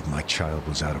mother of my child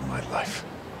was out of my life.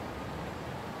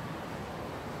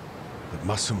 But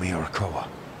Masumi Arakawa,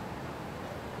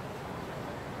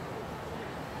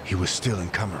 he was still in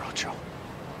Kamurocho.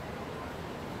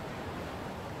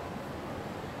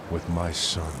 With my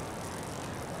son.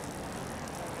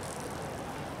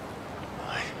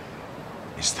 Why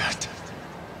is that?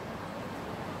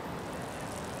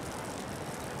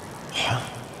 Huh?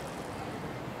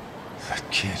 That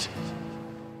kid.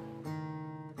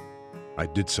 I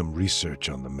did some research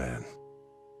on the man.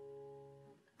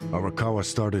 Arakawa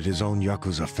started his own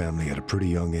Yakuza family at a pretty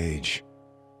young age,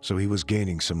 so he was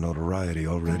gaining some notoriety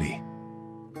already.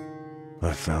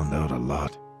 I found out a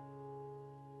lot.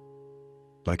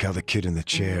 Like how the kid in the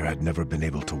chair had never been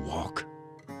able to walk.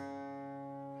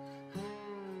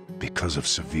 Because of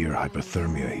severe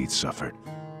hypothermia he'd suffered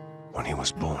when he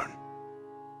was born.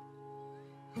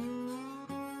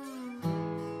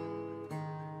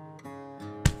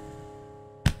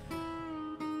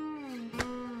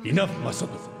 Enough,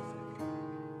 Masato.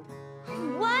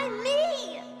 Why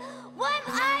me? Why am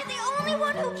I the only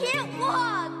one who can't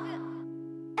walk?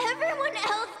 Everyone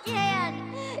else can.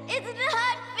 It's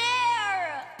not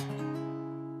fair.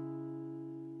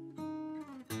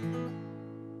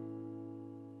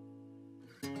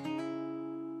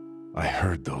 I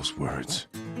heard those words,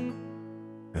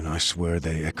 and I swear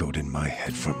they echoed in my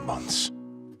head for months.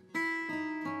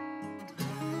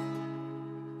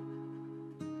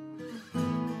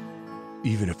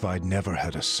 Even if I'd never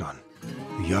had a son,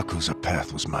 the Yakuza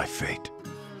path was my fate.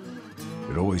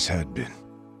 It always had been.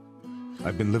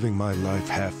 I've been living my life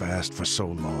half-assed for so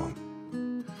long.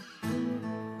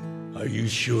 Are you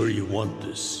sure you want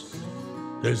this?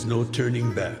 There's no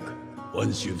turning back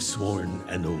once you've sworn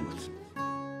an oath.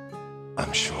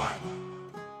 I'm sure.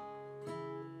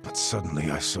 But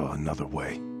suddenly I saw another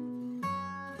way.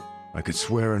 I could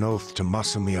swear an oath to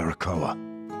Masumi Arakawa.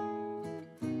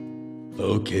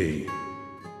 Okay,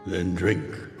 then drink.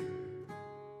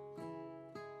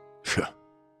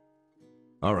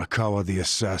 Arakawa the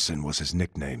Assassin was his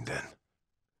nickname then.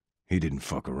 He didn't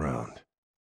fuck around.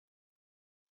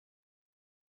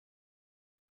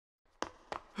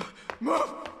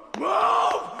 Move!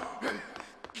 Move!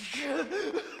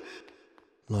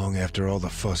 Long after all the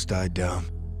fuss died down,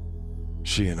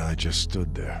 she and I just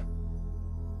stood there.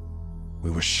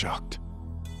 We were shocked.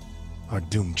 Our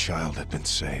doomed child had been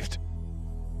saved.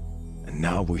 And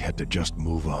now we had to just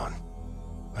move on.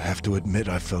 I have to admit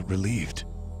I felt relieved.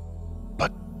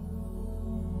 But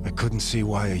I couldn't see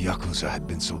why a Yakuza had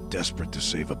been so desperate to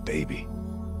save a baby.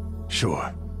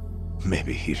 Sure,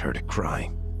 maybe he'd heard it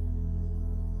crying.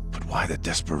 But why the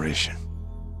desperation?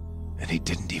 And he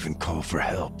didn't even call for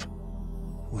help.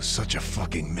 It was such a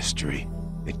fucking mystery,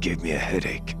 it gave me a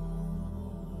headache.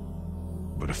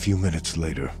 But a few minutes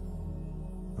later,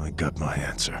 I got my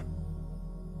answer.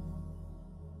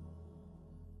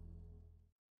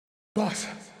 Boss,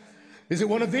 is it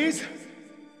one of these?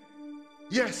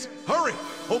 Yes, hurry!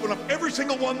 Open up every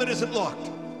single one that isn't locked.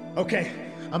 Okay,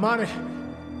 I'm on it.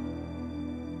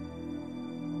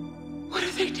 What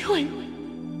are they doing?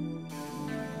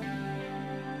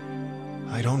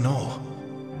 I don't know.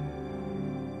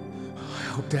 I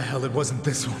hope to hell it wasn't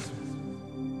this one.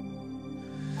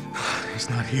 He's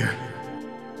not here.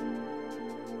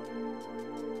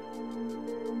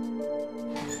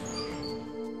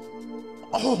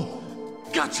 Oh,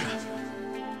 gotcha!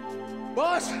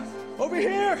 Boss, over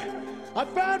here! I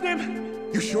found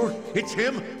him! You sure it's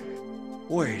him?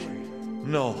 Wait,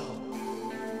 no.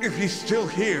 If he's still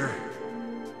here,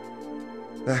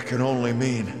 that can only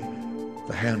mean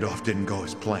the handoff didn't go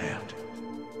as planned.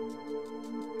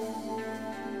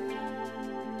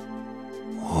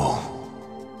 Whoa.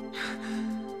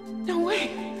 No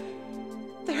way.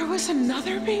 There was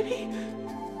another baby?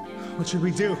 What should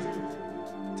we do?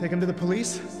 Take him to the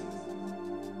police?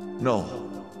 No.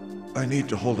 I need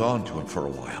to hold on to him for a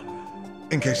while,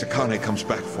 in case Akane comes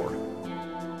back for him.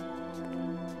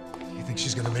 You think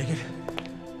she's gonna make it?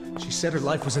 She said her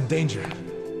life was in danger.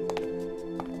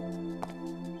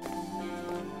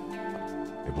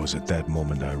 It was at that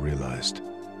moment I realized.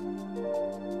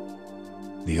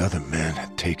 The other man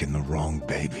had taken the wrong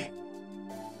baby.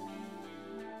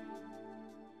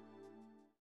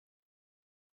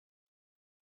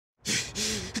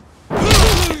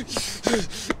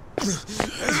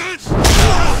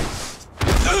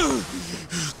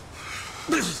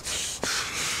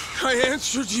 I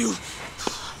answered you.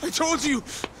 I told you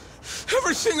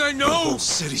everything I know! The whole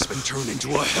city's been turned into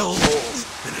a hellhole,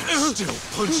 and I'm still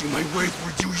punching my way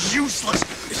through you useless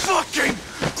fucking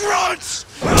grunts!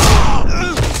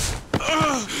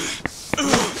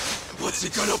 What's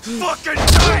it gonna fucking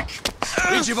take?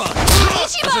 Ichiban!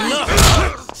 That's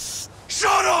enough!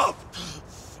 Shut up!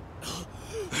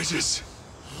 I just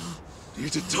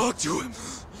need to talk to him.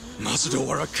 Masudo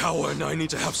Arakawa and I need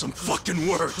to have some fucking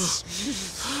words.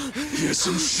 He has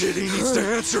some shit he needs to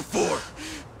answer for.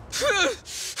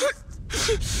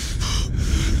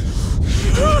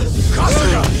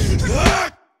 Kasuga!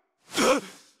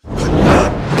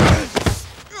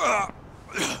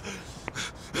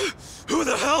 Who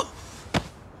the hell?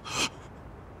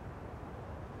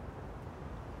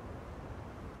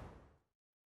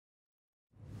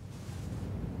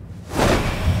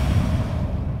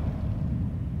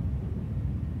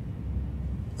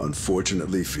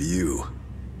 Unfortunately for you,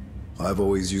 I've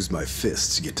always used my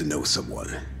fists to get to know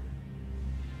someone.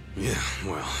 Yeah,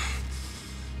 well...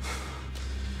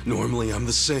 normally I'm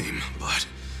the same, but...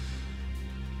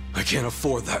 I can't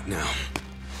afford that now.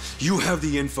 You have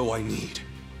the info I need.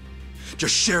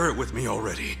 Just share it with me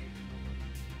already.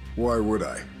 Why would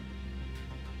I?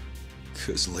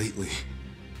 'Cause lately...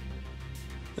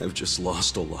 I've just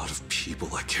lost a lot of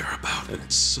people I care about, and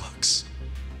it sucks.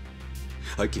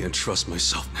 I can't trust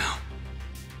myself now.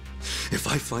 If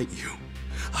I fight you,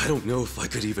 I don't know if I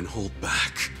could even hold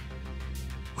back.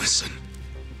 Listen,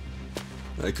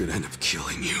 I could end up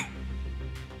killing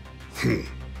you.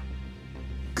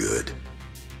 Good.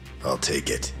 I'll take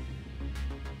it.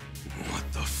 What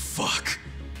the fuck?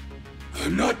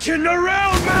 I'm not kidding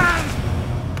around, man!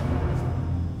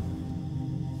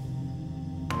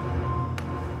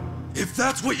 If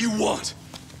that's what you want,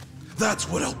 that's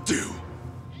what I'll do.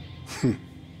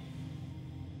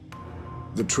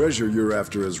 The treasure you're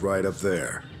after is right up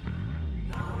there.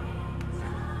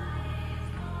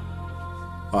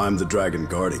 I'm the dragon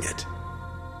guarding it.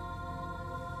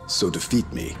 So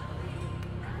defeat me,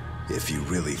 if you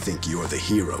really think you're the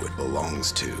hero it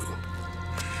belongs to.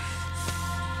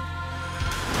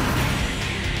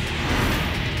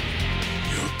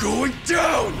 You're going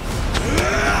down!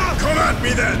 Come at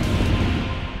me then!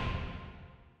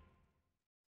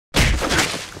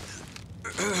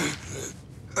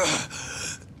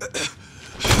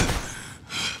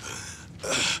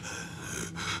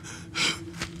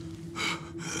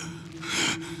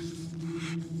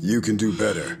 You can do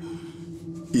better,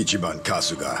 Ichiban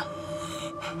Kasuga.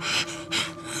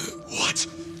 What?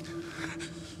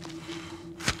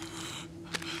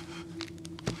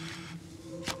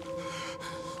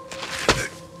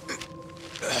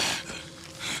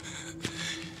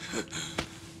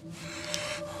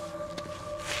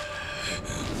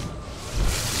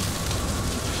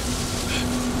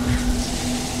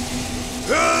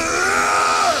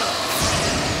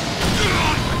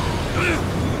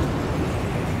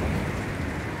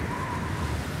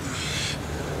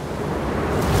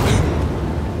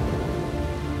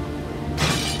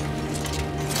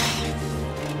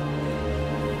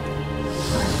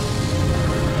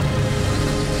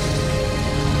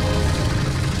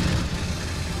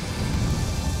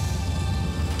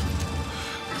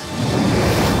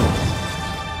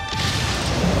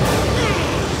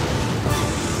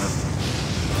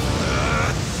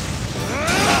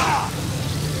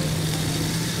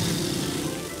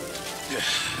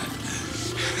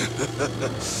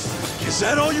 Is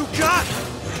that all you got?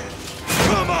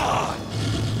 Come on!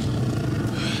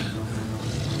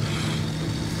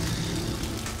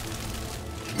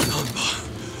 Namba...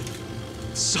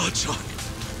 Sacha...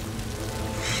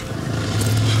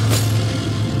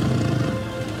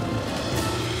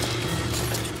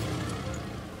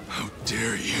 How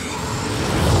dare you?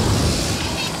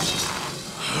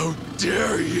 How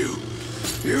dare you?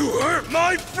 You hurt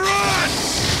my friends!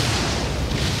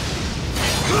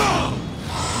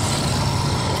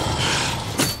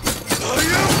 I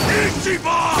am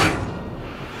Ichiban!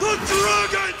 The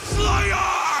Dragon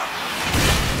Slayer!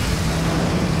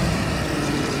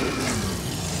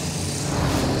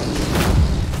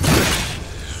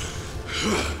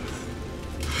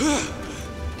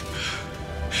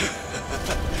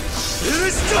 It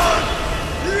is done!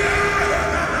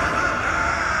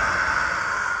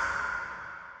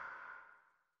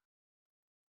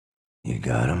 You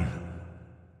got him?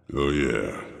 Oh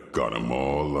yeah, got them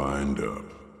all lined up.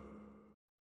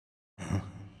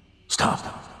 Stop.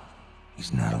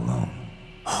 He's not alone.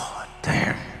 Oh,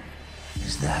 damn.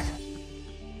 Is that?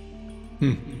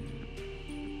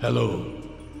 Hello.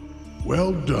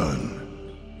 Well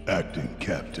done, acting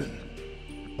captain.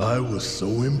 I was so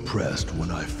impressed when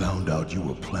I found out you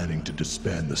were planning to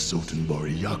disband the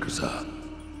Sotenbori Yakuza.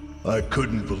 I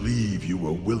couldn't believe you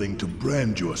were willing to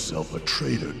brand yourself a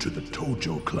traitor to the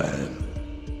Tojo clan.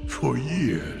 For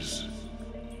years.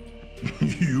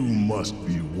 You must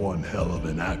be one hell of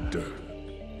an actor.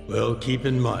 Well, keep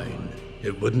in mind,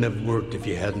 it wouldn't have worked if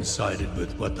you hadn't sided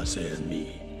with Watase and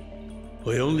me.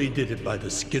 We only did it by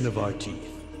the skin of our teeth.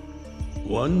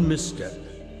 One misstep,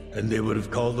 and they would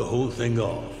have called the whole thing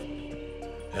off.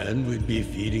 And we'd be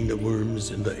feeding the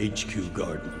worms in the HQ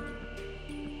garden.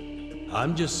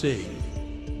 I'm just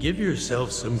saying, give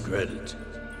yourself some credit.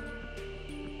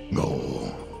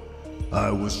 No,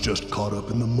 I was just caught up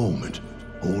in the moment,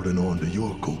 holding on to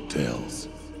your coattails.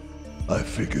 I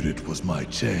figured it was my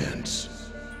chance.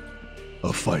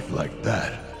 A fight like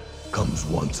that comes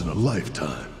once in a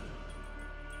lifetime.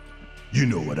 You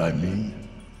know what I mean?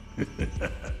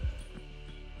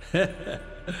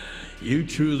 You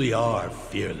truly are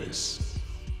fearless.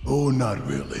 Oh, not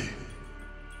really.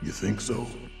 You think so?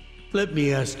 Let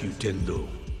me ask you, Tendo.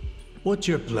 What's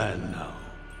your plan now?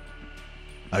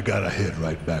 I gotta head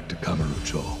right back to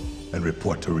Kamurocho and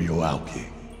report to Ryo Aoki.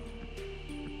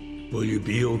 Will you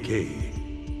be okay?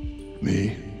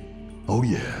 Me? Oh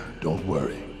yeah, don't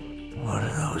worry. What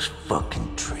are those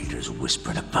fucking traitors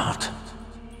whispering about?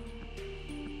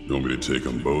 You want me to take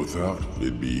them both out?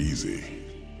 It'd be easy.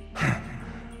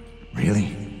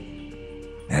 Really?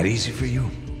 That easy for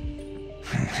you?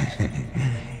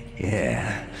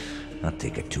 Yeah, I'll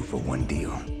take a 2-for-1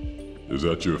 deal. Is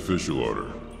that your official order?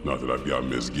 Not that I've got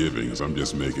misgivings, I'm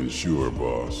just making sure,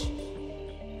 boss.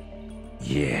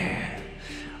 Yeah,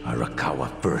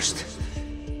 Arakawa first.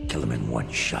 Kill him in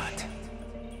one shot.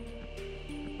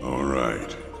 All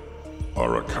right.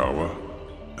 Arakawa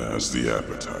as the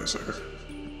appetizer.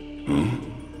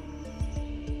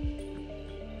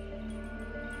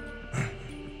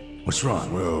 What's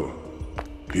wrong? Well,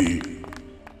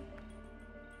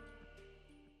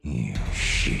 You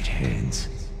shitheads.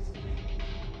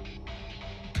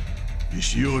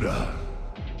 Ishioda,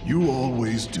 you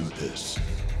always do this.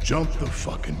 Jump the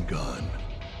fucking gun.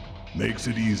 Makes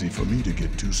it easy for me to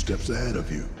get 2 steps ahead of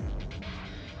you.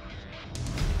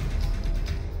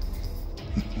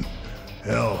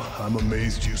 Hell, I'm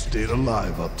amazed you stayed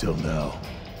alive up till now.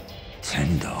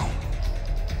 Tendo.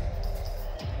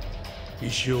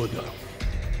 Ishioda,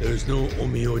 there's no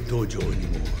Omio Dojo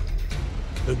anymore.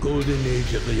 The golden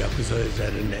age of the Yakuza is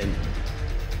at an end.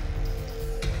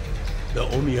 The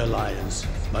Omi Alliance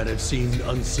might have seemed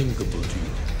unsinkable to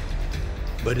you,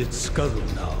 but it's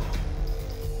scuttled now.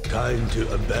 Time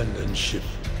to abandon ship.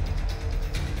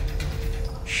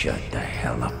 Shut the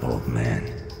hell up, old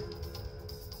man.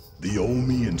 The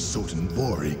Omi and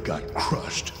Sotenbori got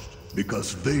crushed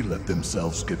because they let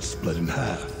themselves get split in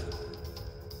half.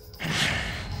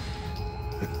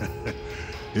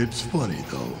 It's funny,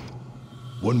 though.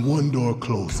 When one door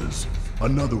closes,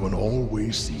 another one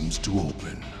always seems to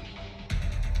open.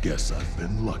 Guess I've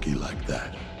been lucky like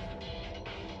that.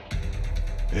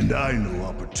 And I know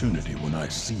opportunity when I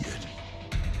see it.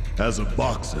 As a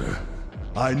boxer,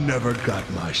 I never got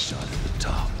my shot at the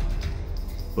top.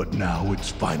 But now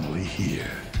it's finally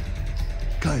here.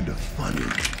 Kind of funny,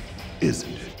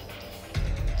 isn't it?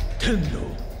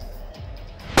 Tendo!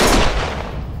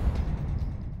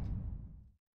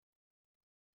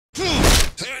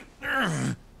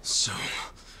 So,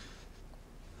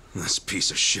 this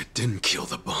piece of shit didn't kill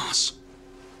the boss.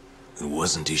 It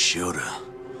wasn't Ishioda.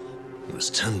 It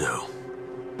was Tendo.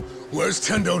 Where's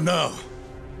Tendo now?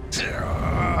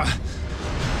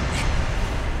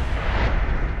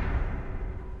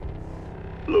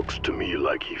 Looks to me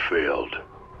like he failed.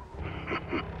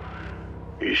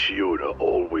 Ishioda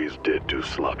always did do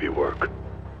sloppy work.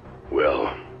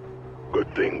 Well,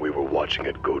 good thing we were watching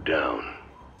it go down.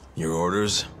 Your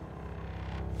orders?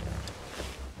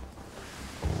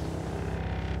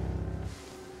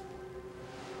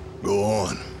 Go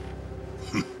on.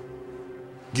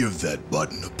 Give that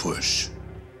button a push.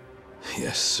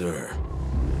 Yes, sir.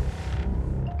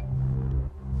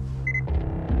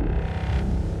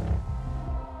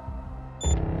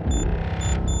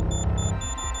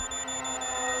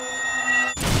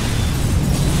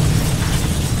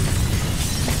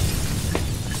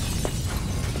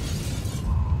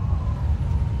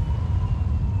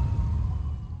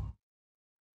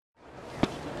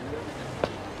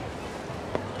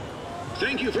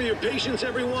 Thank you for your patience,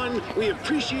 everyone. We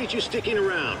appreciate you sticking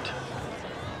around.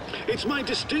 It's my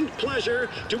distinct pleasure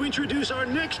to introduce our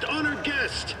next honored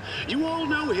guest. You all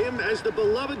know him as the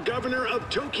beloved governor of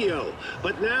Tokyo,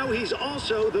 but now he's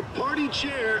also the party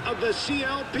chair of the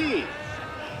CLP.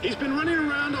 He's been running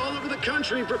around all over the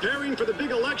country preparing for the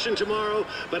big election tomorrow,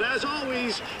 but as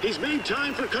always, he's made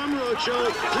time for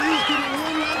Kamurocho. Please give a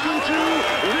warm welcome to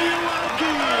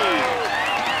Ryuaki!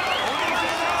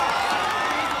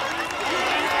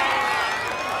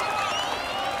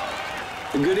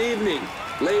 Good evening.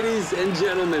 Ladies and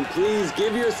gentlemen, please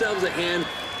give yourselves a hand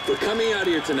for coming out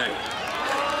here tonight.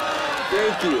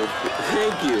 Thank you.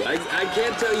 Thank you. I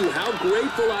can't tell you how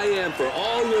grateful I am for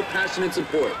all your passionate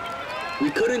support. We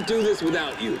couldn't do this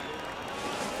without you.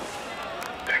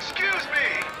 Excuse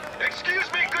me!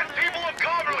 Excuse me, good people of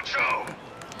Kamurocho!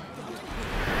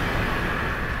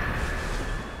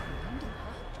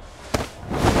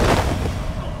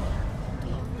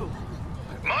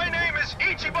 My name is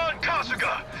Ichiban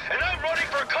Kasuga, and I'm running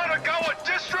for Kanagawa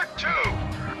District 2!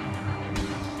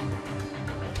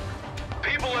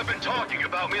 People have been talking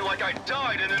about me like I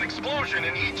died in an explosion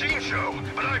in Ichinsho,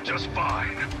 but I'm just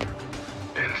fine.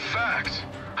 In fact,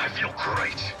 I feel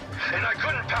great, and I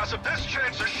couldn't pass up this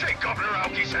chance to shake Governor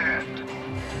Aoki's hand.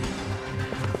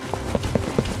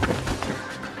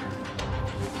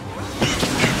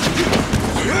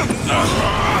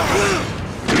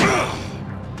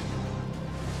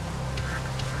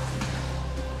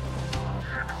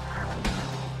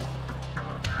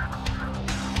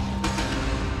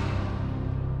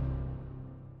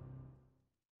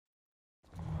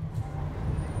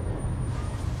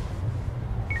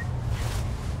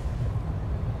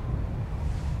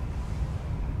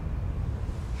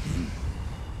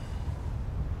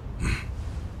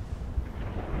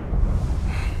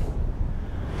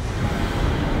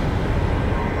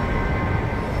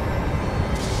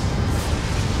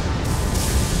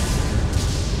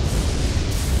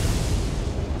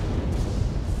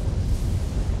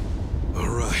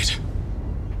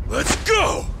 Let's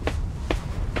go!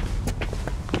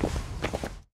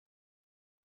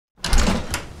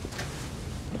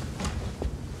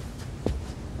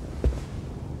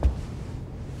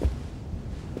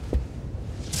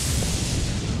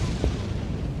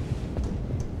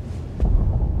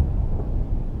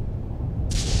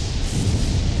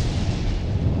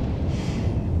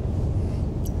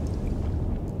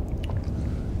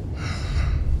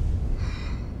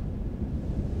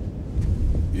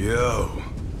 Yo.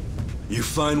 You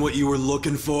find what you were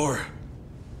looking for?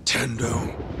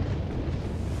 Tendo.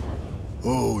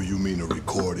 Oh, you mean a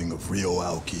recording of Ryo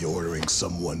Aoki ordering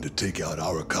someone to take out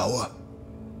Arakawa?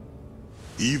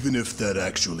 Even if that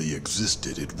actually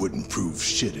existed, it wouldn't prove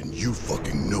shit, and you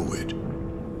fucking know it.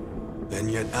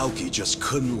 And yet Aoki just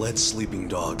couldn't let sleeping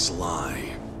dogs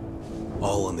lie.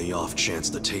 All on the off chance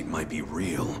the tape might be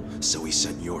real, so he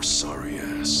sent your sorry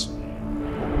ass.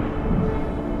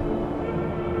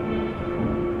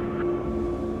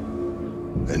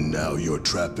 And now your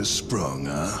trap is sprung,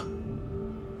 huh?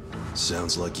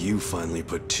 Sounds like you finally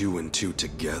put 2 and 2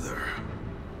 together.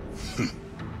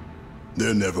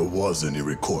 There never was any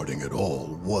recording at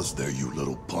all, was there, you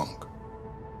little punk?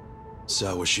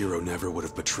 Sawashiro never would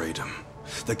have betrayed him.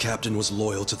 The captain was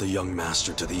loyal to the young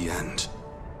master to the end.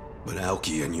 But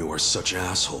Aoki and you are such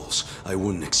assholes, I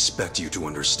wouldn't expect you to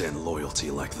understand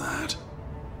loyalty like that.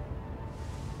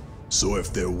 So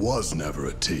if there was never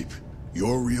a tape,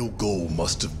 your real goal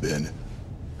must have been...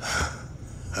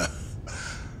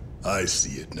 I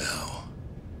see it now.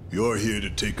 You're here to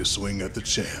take a swing at the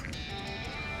champ.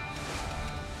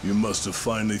 You must have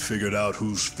finally figured out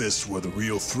whose fists were the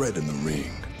real threat in the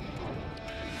ring.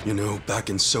 You know, back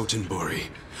in Sotenbori,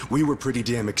 we were pretty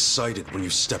damn excited when you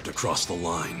stepped across the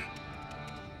line.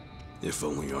 If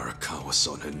only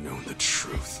Arakawa-san had known the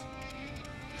truth.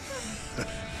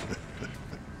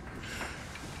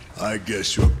 I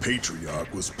guess your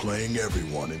patriarch was playing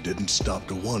everyone and didn't stop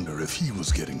to wonder if he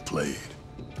was getting played.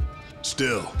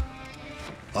 Still,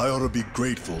 I ought to be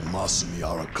grateful Masumi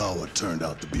Arakawa turned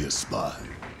out to be a spy.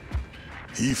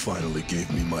 He finally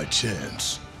gave me my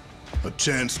chance. A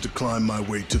chance to climb my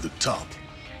way to the top.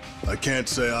 I can't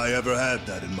say I ever had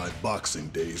that in my boxing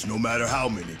days, no matter how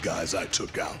many guys I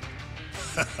took out.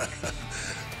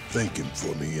 Thank him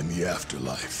for me in the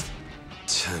afterlife.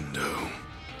 Tendo.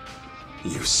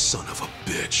 You son of a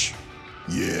bitch.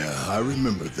 Yeah, I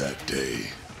remember that day.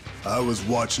 I was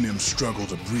watching him struggle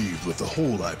to breathe with the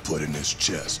hole I put in his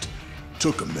chest.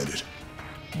 Took a minute,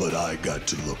 but I got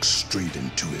to look straight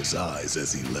into his eyes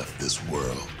as he left this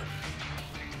world.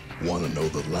 Want to know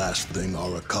the last thing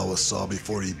Arakawa saw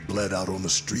before he bled out on the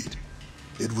street?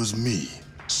 It was me,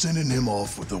 sending him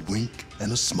off with a wink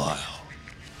and a smile.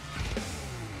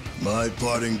 My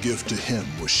parting gift to him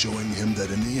was showing him that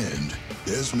in the end,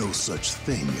 there's no such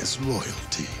thing as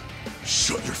loyalty.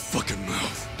 Shut your fucking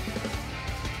mouth.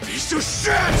 Piece of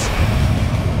shit!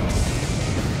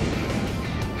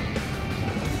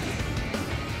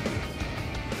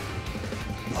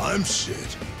 I'm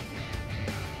shit.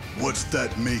 What's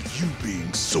that make you being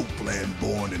soapland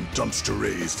born and dumpster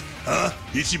raised, huh?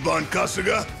 Ichiban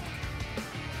Kasuga?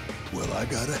 Well, I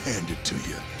gotta hand it to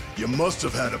you. You must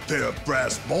have had a pair of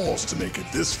brass balls to make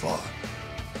it this far.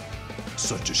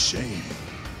 Such a shame.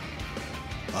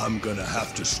 I'm gonna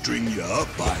have to string you up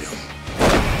by them.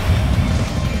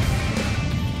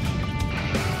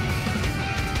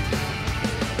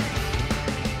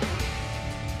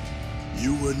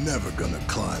 You were never gonna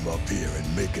climb up here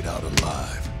and make it out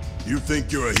alive. You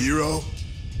think you're a hero?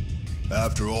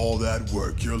 After all that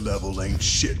work, your level ain't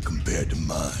shit compared to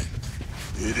mine.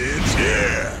 It ends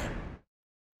here!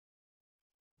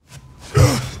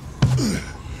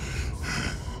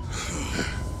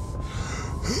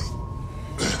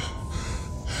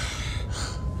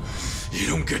 You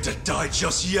don't get to die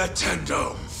just yet,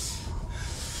 Tendo!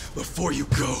 Before you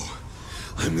go,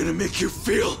 I'm gonna make you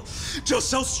feel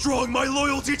just how strong my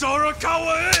loyalty to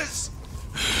Arakawa is!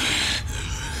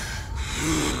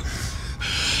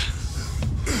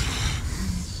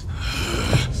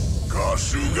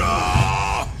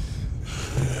 Kasuga!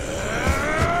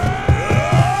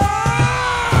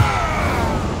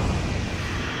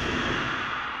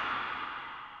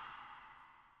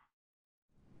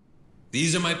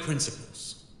 These are my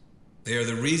principles. They are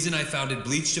the reason I founded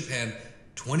Bleach Japan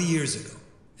 20 years ago,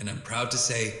 and I'm proud to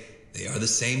say they are the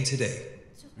same today.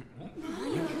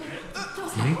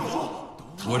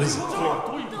 What is it?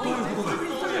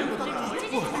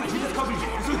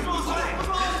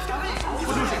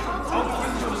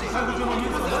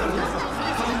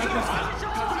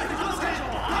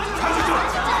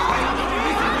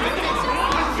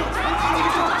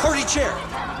 Party chair,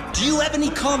 do you have any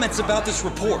comments about this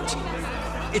report?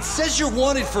 It says you're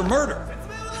wanted for murder.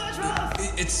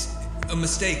 It's a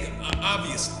mistake,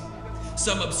 obviously.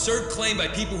 Some absurd claim by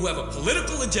people who have a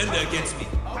political agenda against me.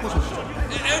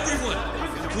 Everyone,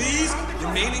 please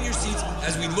remain in your seats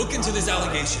as we look into this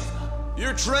allegation.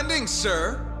 You're trending,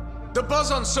 sir. The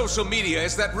buzz on social media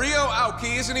is that Ryo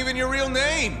Aoki isn't even your real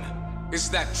name. Is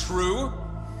that true?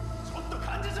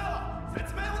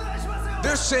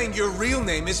 They're saying your real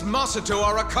name is Masato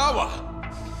Arakawa.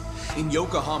 In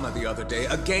Yokohama the other day,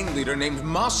 a gang leader named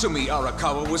Masumi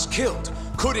Arakawa was killed.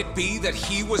 Could it be that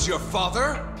he was your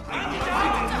father?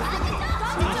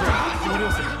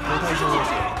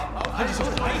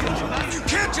 You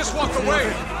can't just walk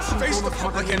away! Face the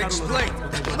public and explain.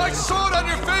 I saw it on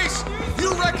your face!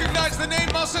 You recognize the name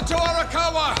Masato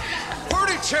Arakawa!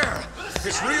 Party chair!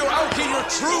 Is Ryo Aoki your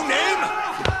true name?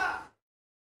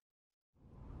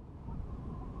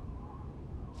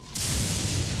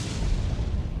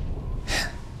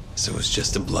 So it's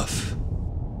just a bluff.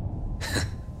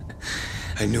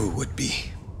 I knew it would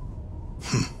be.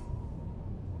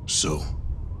 So,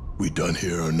 we done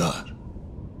here or not?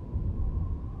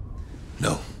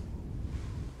 No.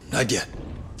 Not yet.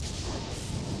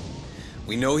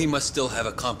 We know he must still have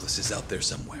accomplices out there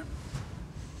somewhere.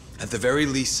 At the very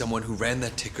least, someone who ran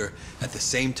that ticker at the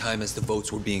same time as the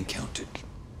votes were being counted.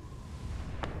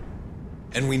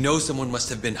 And we know someone must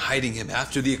have been hiding him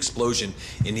after the explosion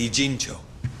in Ijincho.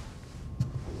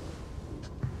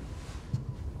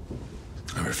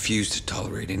 I refuse to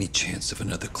tolerate any chance of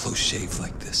another close shave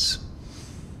like this.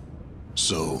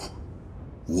 So,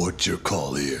 what's your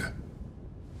call here?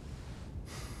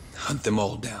 Hunt them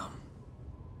all down.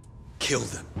 Kill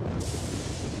them.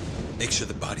 Make sure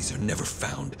the bodies are never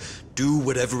found. Do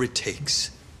whatever it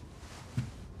takes.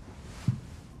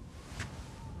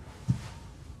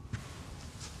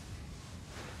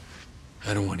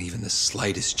 I don't want even the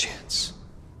slightest chance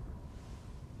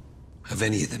of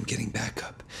any of them getting back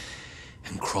up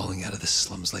and crawling out of the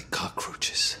slums like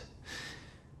cockroaches.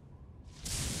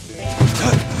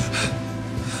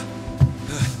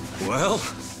 Well,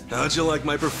 how'd you like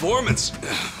my performance?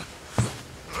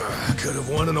 I could have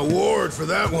won an award for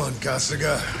that one,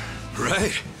 Kasuga.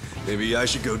 Right? Maybe I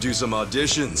should go do some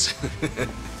auditions.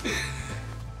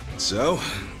 So,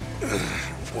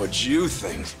 what'd you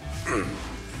think?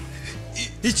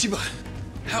 Ichiban,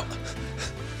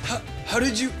 how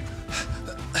did you...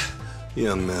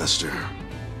 Young master,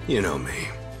 you know me.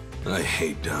 I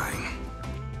hate dying.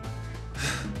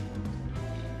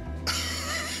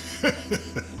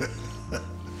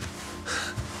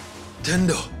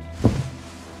 Tendo.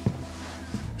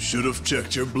 Should have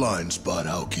checked your blind spot,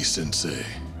 Aoki-sensei.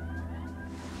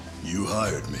 You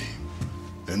hired me.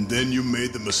 And then you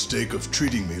made the mistake of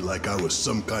treating me like I was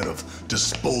some kind of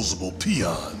disposable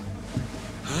peon.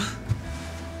 Huh?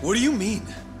 What do you mean?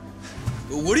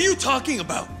 What are you talking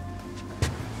about?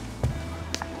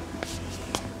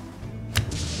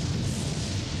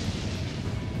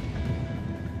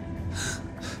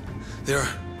 There are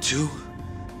 2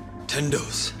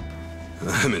 Tendos.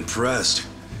 I'm impressed.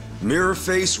 Mirror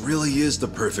Face really is the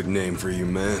perfect name for you,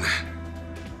 man.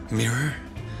 Mirror?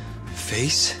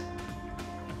 Face?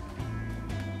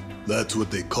 That's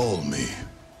what they call me.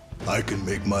 I can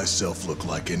make myself look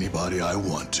like anybody I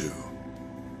want to.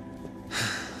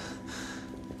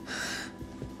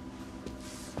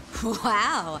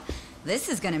 Wow, this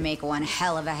is gonna make one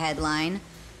hell of a headline.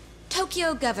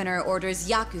 Tokyo governor orders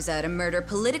Yakuza to murder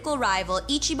political rival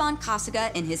Ichiban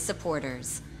Kasuga and his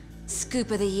supporters.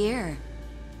 Scoop of the year.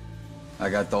 I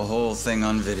got the whole thing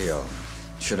on video.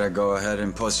 Should I go ahead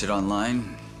and post it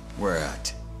online? Where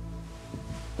at?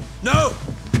 No!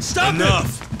 Stop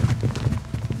Enough!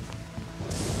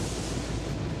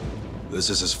 This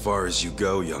is as far as you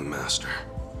go, young master.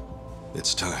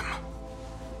 It's time.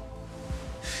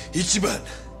 Ichiban!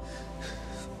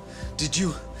 Did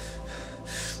you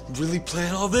really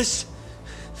plan all this?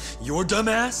 Your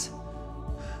dumbass?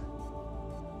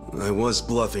 I was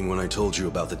bluffing when I told you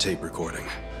about the tape recording.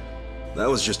 That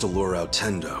was just to lure out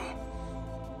Tendo.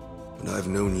 But I've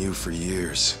known you for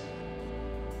years.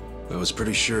 I was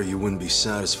pretty sure you wouldn't be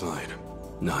satisfied.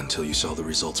 Not until you saw the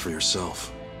results for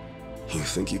yourself. You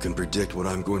think you can predict what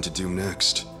I'm going to do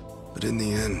next. But in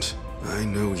the end, I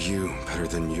know you better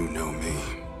than you know me.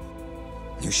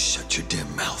 You shut your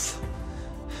damn mouth.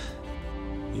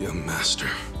 Young master.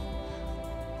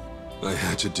 I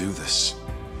had to do this.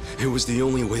 It was the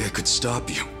only way I could stop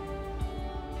you.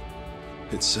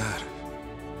 It's sad.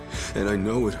 And I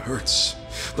know it hurts.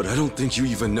 But I don't think you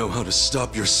even know how to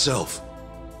stop yourself.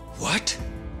 What?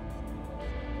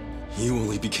 You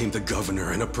only became the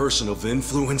governor and a person of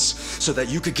influence so that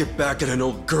you could get back at an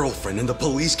old girlfriend and the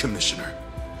police commissioner.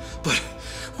 But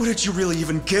what did you really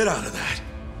even get out of that?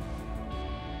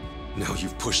 Now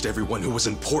you've pushed everyone who was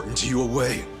important to you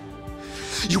away.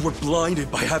 You were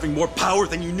blinded by having more power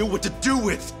than you knew what to do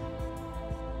with.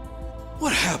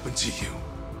 What happened to you?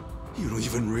 You don't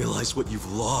even realize what you've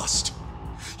lost.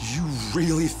 You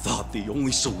really thought the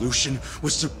only solution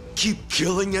was to keep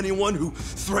killing anyone who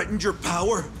threatened your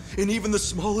power in even the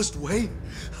smallest way?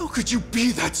 How could you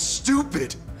be that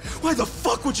stupid? Why the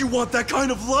fuck would you want that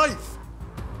kind of life?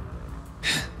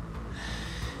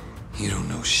 You don't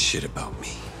know shit about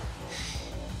me.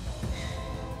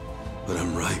 But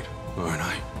I'm right, aren't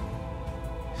I?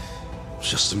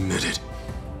 Just admit it.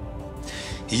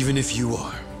 Even if you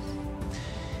are,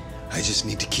 I just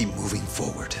need to keep moving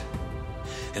forward.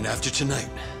 And after tonight,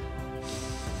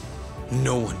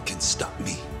 no one can stop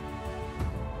me.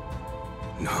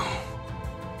 No.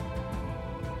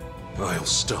 I'll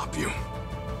stop you.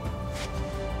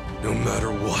 No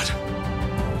matter what.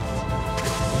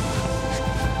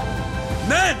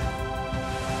 Men!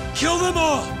 Kill them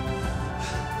all!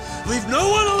 Leave no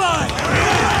one alive!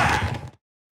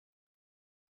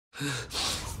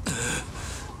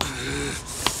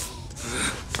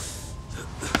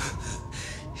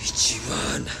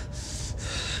 Ichiban!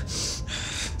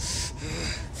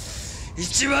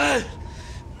 Ichiban!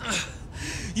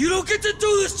 You don't get to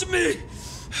do this to me!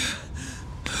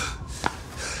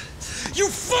 You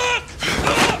fuck!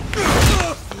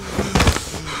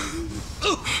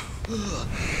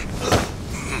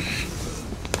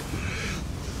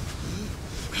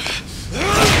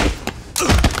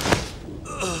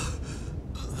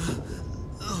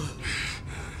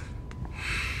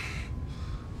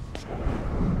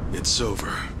 It's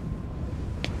over,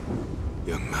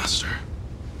 young master.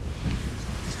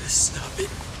 Stop it.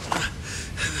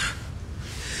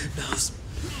 Now's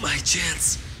my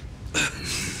chance.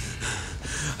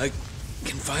 I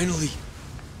can finally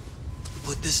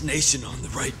put this nation on the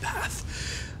right path.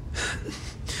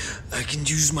 I can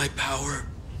use my power.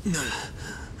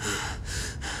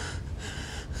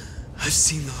 I've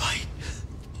seen the light.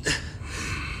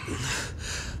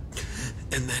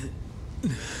 And then...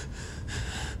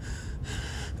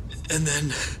 And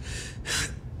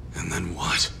then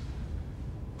what?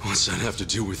 What's that have to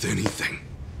do with anything?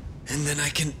 And then I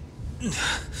can...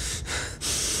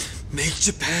 make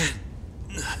Japan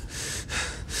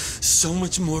so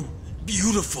much more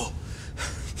beautiful.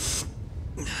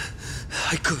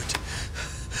 I could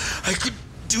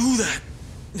do that.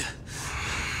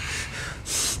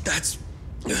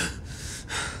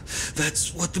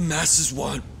 That's what the masses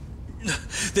want.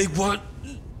 They want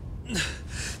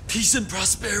peace and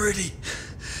prosperity,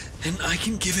 and I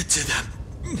can give it to them.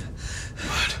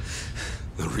 But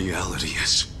the reality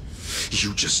is,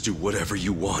 you just do whatever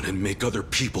you want and make other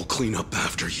people clean up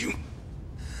after you.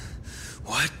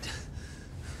 What?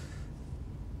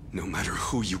 No matter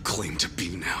who you claim to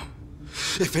be now,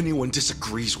 if anyone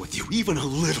disagrees with you, even a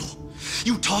little,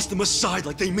 you toss them aside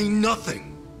like they mean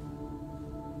nothing.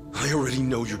 I already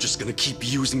know you're just gonna keep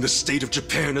using the state of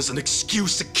Japan as an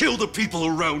excuse to kill the people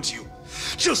around you.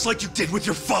 Just like you did with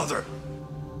your father.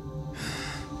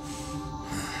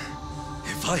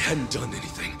 If I hadn't done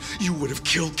anything, you would have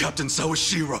killed Captain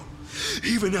Sawashiro.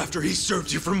 Even after he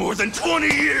served you for more than 20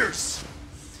 years!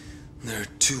 There are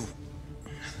two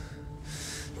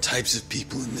types of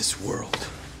people in this world.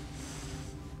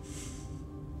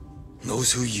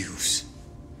 Those who use,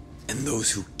 and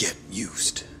those who get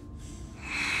used.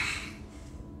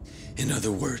 In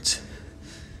other words,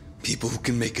 people who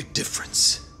can make a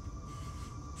difference.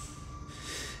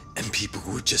 And people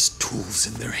who are just tools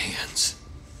in their hands.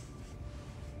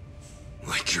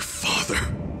 Like your father.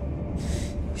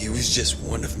 He was just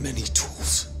one of many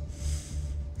tools.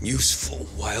 Useful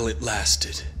while it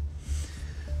lasted.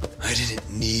 I didn't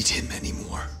need him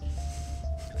anymore.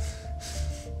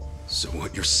 So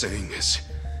what you're saying is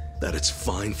that it's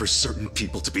fine for certain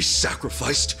people to be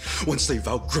sacrificed once they've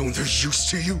outgrown their use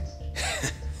to you?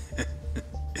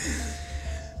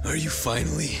 Are you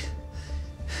finally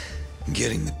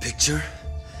getting the picture?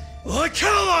 Like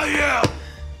hell I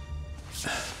am!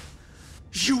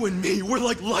 You and me were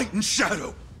like light and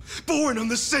shadow, born on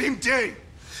the same day.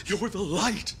 You're the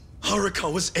light,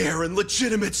 Arakawa's heir and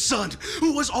legitimate son,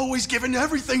 who was always given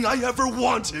everything I ever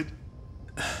wanted.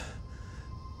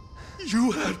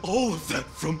 You had all of that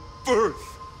from birth.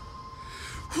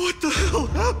 What the hell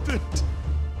happened?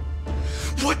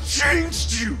 What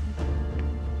changed you?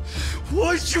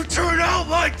 Why'd you turn out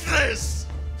like this?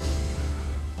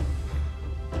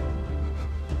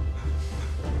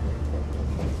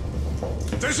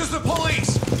 This is the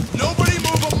police! Nobody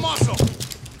move a muscle!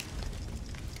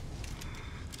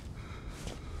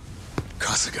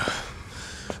 Kasuga,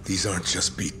 these aren't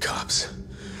just beat cops.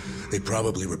 They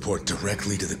probably report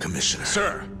directly to the commissioner.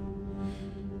 Sir,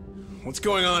 what's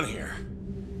going on here?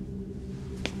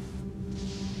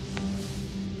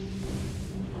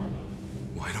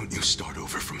 Why don't you start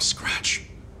over from scratch?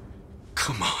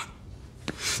 Come on.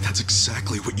 That's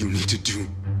exactly what you need to do.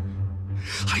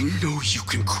 I know you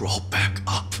can crawl back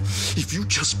up if you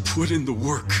just put in the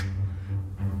work.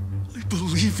 I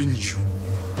believe in you.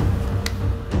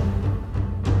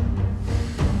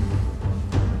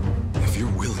 If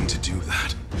you're willing to do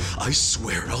that, I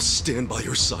swear I'll stand by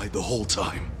your side the whole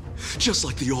time. Just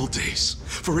like the old days,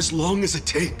 for as long as it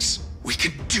takes. We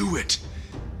can do it.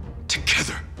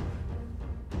 Together.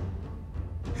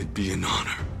 It'd be an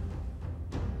honor.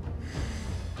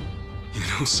 You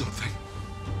know something?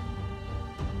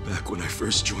 Back when I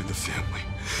first joined the family,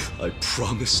 I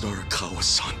promised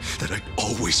Arakawa-san that I'd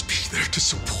always be there to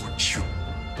support you.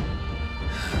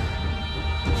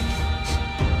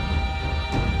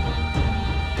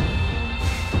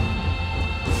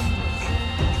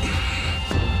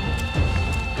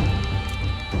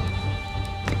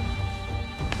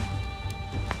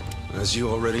 As you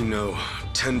already know,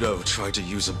 Tendo tried to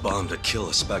use a bomb to kill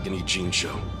us back in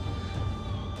Ijincho.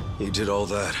 He did all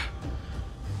that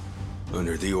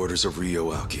under the orders of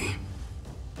Ryo Aoki.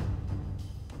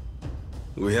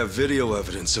 We have video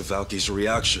evidence of Aoki's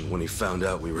reaction when he found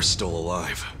out we were still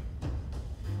alive.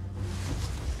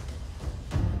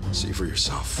 See for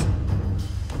yourself.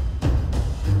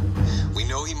 We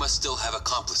know he must still have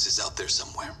accomplices out there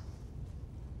somewhere.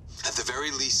 At the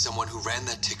very least, someone who ran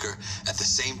that ticker at the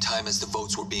same time as the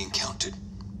votes were being counted.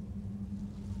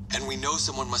 And we know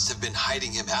someone must have been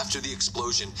hiding him after the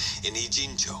explosion in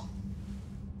Ijincho.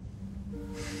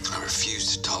 I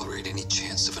refuse to tolerate any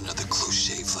chance of another close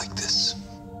shave like this.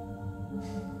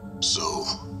 So,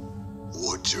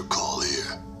 what's your call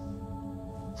here?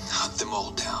 Hunt them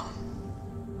all down.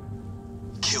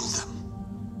 Kill them.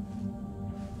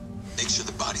 Make sure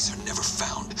the bodies are never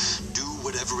found. Do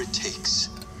whatever it takes.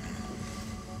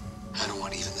 I don't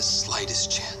want even the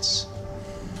slightest chance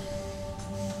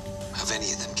of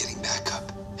any of them getting back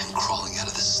up and crawling out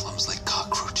of the slums like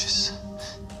cockroaches.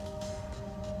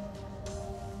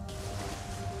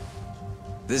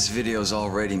 This video's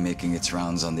already making its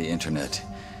rounds on the internet.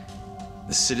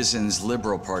 The Citizens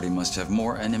Liberal Party must have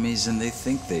more enemies than they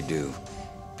think they do,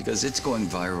 because it's going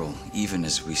viral even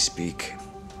as we speak.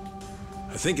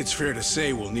 I think it's fair to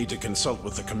say we'll need to consult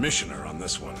with the commissioner on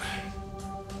this one.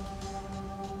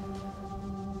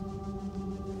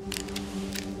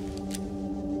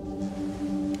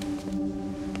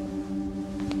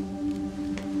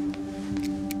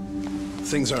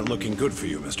 Things aren't looking good for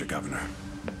you, Mr. Governor.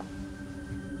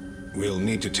 We'll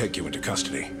need to take you into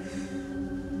custody.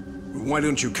 Why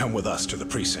don't you come with us to the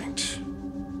precinct?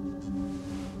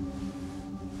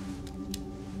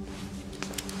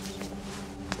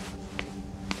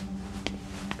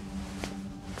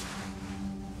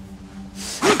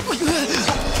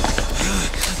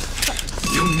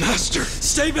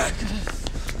 Stay back!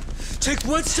 Take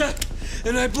one step,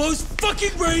 and I blow his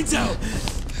fucking brains out!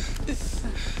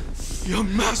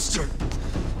 Young master!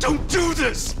 Don't do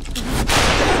this!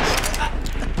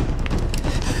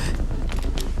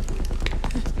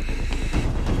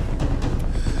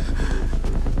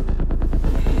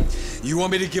 You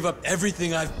want me to give up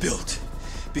everything I've built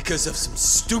because of some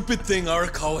stupid thing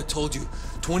Arakawa told you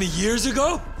 20 years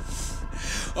ago?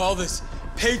 All this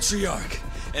patriarch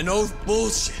and oath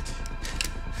bullshit.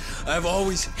 I've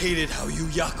always hated how you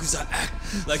Yakuza act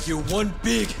like you're one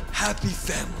big, happy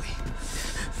family.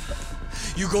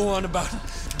 You go on about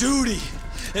duty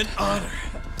and honor,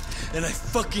 and I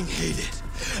fucking hate it.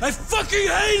 I fucking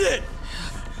hate it!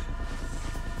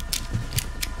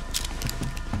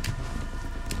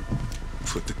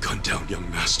 Put the gun down, young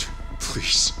master,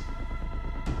 please.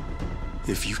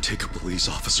 If you take a police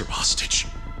officer hostage,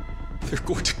 they're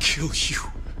going to kill you,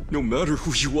 no matter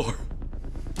who you are.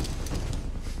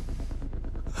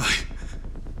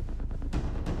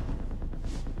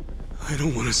 I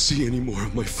don't want to see any more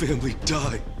of my family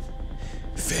die.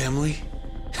 Family?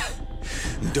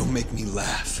 Don't make me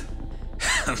laugh.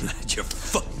 I'm not your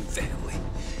fucking family.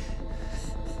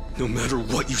 No matter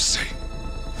what you say,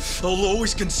 I'll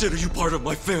always consider you part of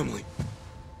my family.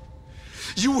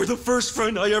 You were the first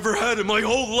friend I ever had in my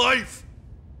whole life.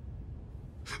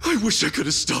 I wish I could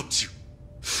have stopped you.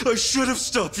 I should have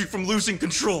stopped you from losing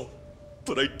control,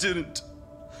 but I didn't.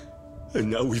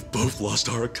 And now we've both lost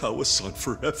Arakawa-san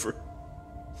forever.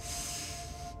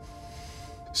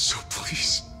 So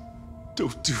please,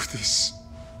 don't do this.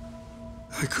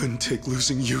 I couldn't take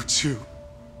losing you too.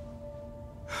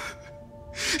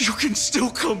 You can still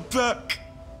come back.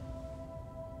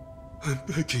 I'm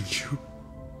begging you.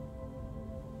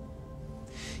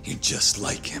 You're just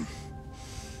like him.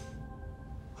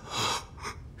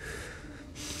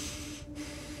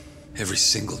 Every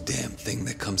single damn thing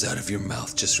that comes out of your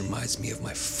mouth just reminds me of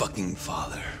my fucking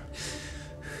father.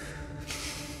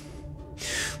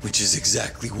 Which is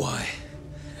exactly why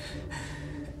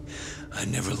I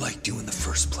never liked you in the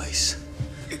first place.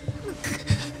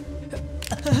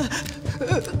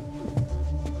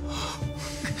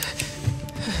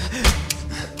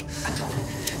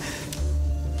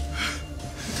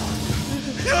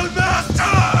 Young master!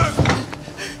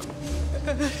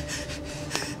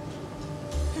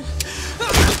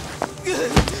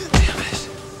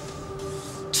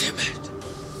 Damn it.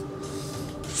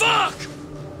 Fuck!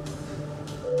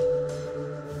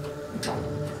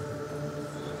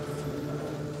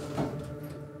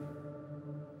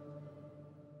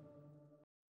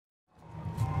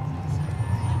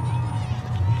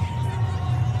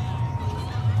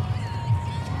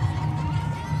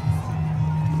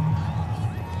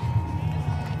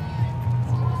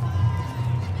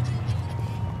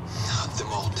 Hunt them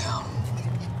all down.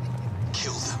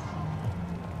 Kill them.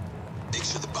 Make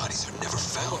sure the bodies are never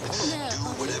found. Do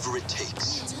whatever it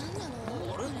takes. I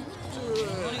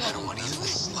don't want even the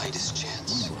slightest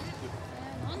chance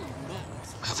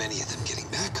of any of them getting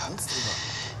back up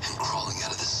and crawling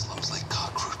out of the slums like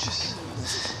cockroaches.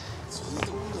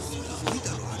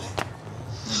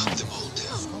 Hunt them all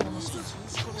down.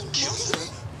 Kill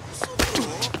them.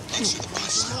 Make sure the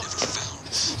bodies are never found.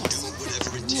 Do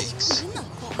whatever it takes. Not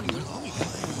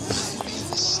even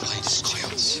the slightest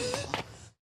chance.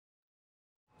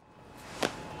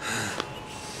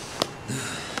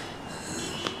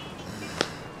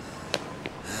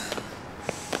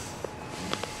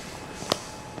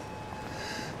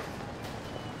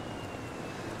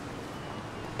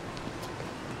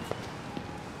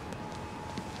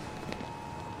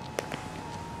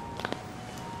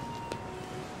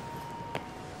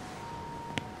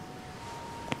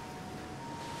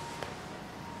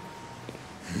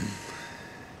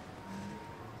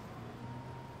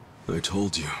 I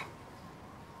told you.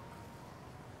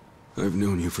 I've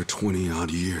known you for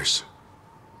 20-odd years.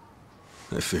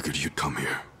 I figured you'd come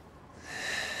here.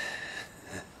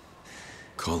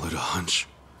 Call it a hunch.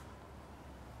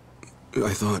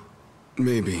 I thought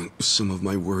maybe some of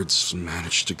my words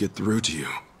managed to get through to you.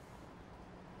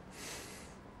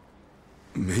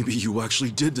 Maybe you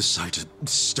actually did decide to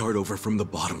start over from the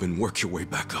bottom and work your way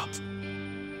back up.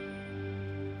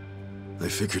 I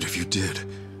figured if you did,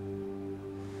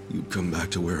 you'd come back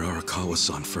to where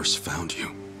Arakawa-san first found you.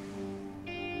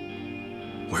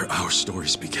 Where our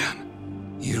stories began.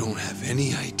 You don't have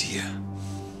any idea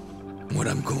what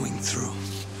I'm going through.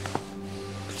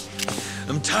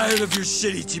 I'm tired of your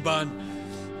shit, Ichiban.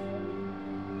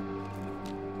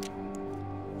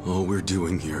 All we're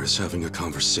doing here is having a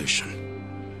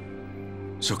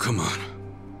conversation. So come on.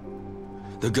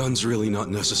 The gun's really not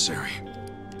necessary.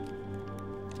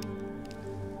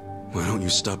 Why don't you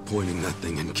stop pointing that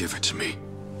thing and give it to me?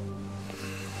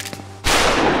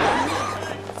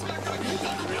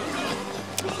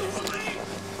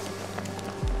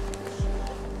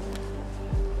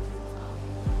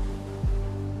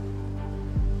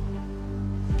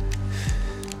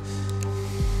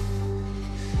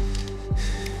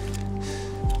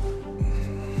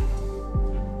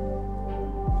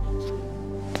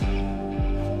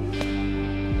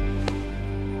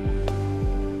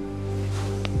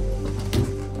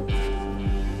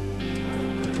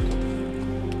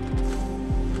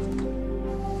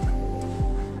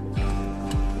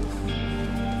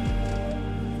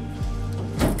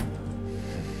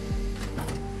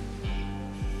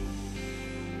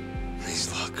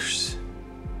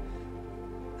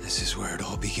 This is where it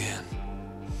all began.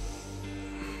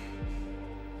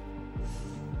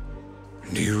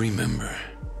 Do you remember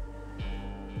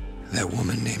that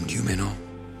woman named Yumino?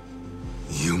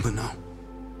 Yumino?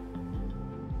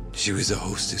 She was a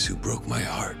hostess who broke my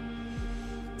heart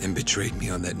and betrayed me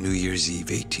on that New Year's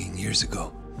Eve 18 years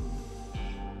ago.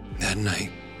 That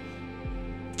night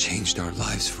changed our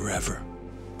lives forever.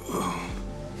 Oh.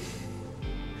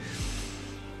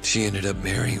 She ended up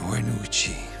marrying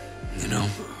Horiguchi, you know?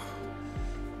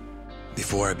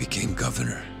 Before I became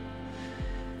governor,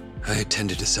 I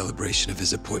attended a celebration of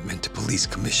his appointment to police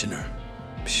commissioner.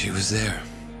 She was there.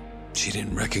 She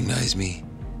didn't recognize me.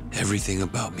 Everything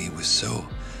about me was so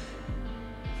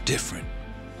different.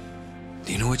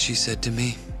 Do you know what she said to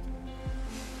me?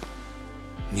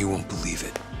 You won't believe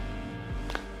it.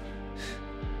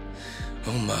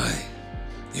 Oh my,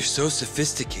 you're so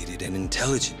sophisticated and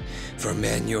intelligent for a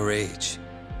man your age.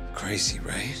 Crazy,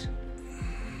 right?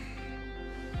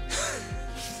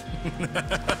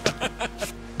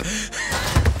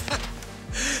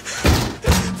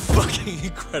 Fucking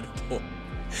incredible.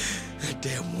 That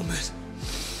damn woman.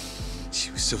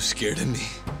 She was so scared of me.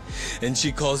 And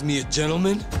she calls me a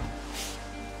gentleman?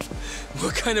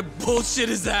 What kind of bullshit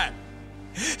is that?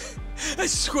 I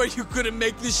swear you couldn't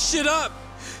make this shit up.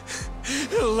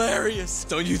 Hilarious,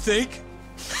 don't you think?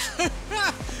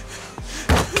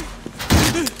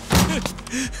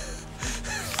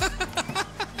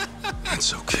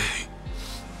 It's okay.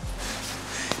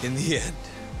 In the end,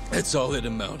 that's all it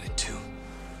amounted to.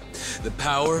 The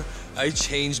power I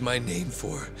changed my name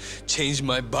for, changed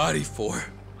my body for.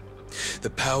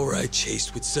 The power I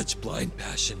chased with such blind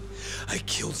passion, I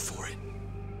killed for it.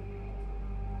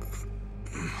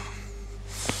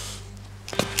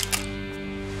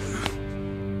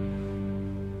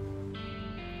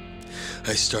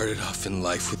 I started off in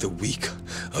life with a weak,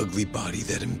 ugly body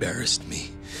that embarrassed me.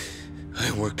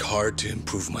 I worked hard to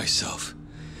improve myself.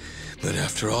 But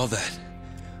after all that,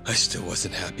 I still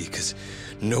wasn't happy because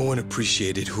no one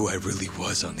appreciated who I really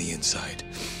was on the inside.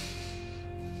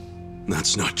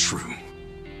 That's not true,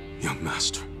 young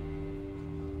master.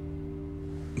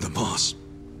 The boss,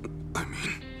 I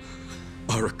mean,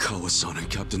 Arakawa-san and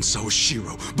Captain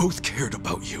Sawashiro both cared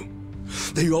about you.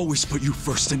 They always put you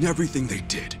first in everything they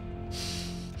did.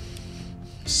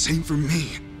 Same for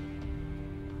me.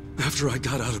 After I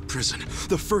got out of prison,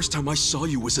 the first time I saw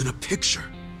you was in a picture.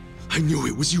 I knew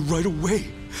it was you right away.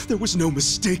 There was no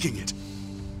mistaking it.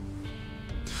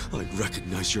 I'd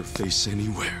recognize your face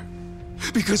anywhere.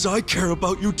 Because I care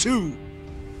about you too.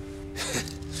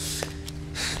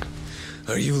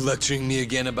 Are you lecturing me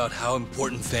again about how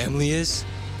important family is?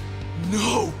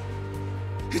 No!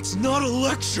 It's not a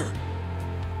lecture!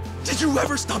 Did you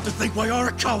ever stop to think why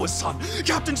Arakawa-san,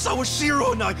 Captain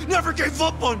Sawashiro and I never gave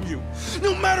up on you?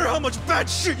 No matter how much bad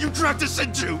shit you dragged us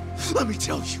into! Let me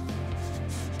tell you.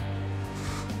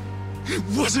 It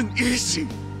wasn't easy.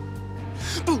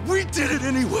 But we did it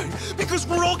anyway, because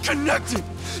we're all connected,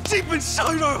 deep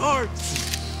inside our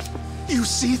hearts. You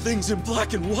see things in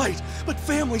black and white, but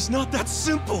family's not that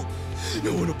simple.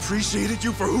 No one appreciated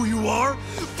you for who you are?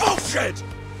 Bullshit!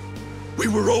 We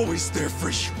were always there for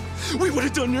you. We would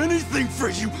have done anything for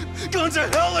you, gone to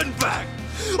hell and back.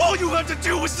 All you had to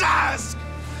do was ask.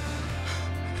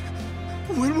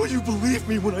 When will you believe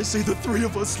me when I say the three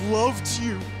of us loved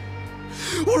you?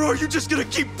 Or are you just gonna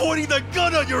keep pointing that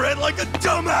gun on your head like a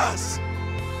dumbass?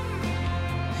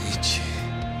 Ichi.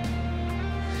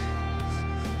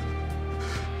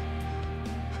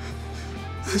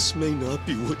 This may not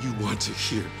be what you want to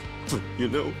hear, but you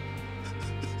know,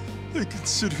 I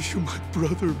consider you my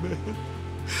brother, man.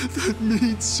 That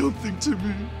means something to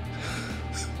me.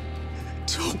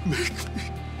 Don't make me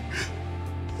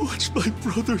watch my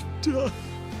brother die.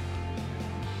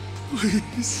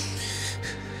 Please.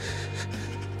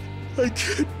 I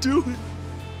can't do it.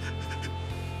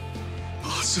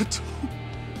 Masato.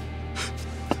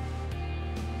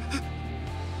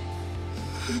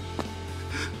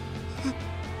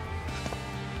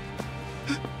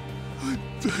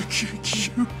 begging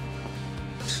you.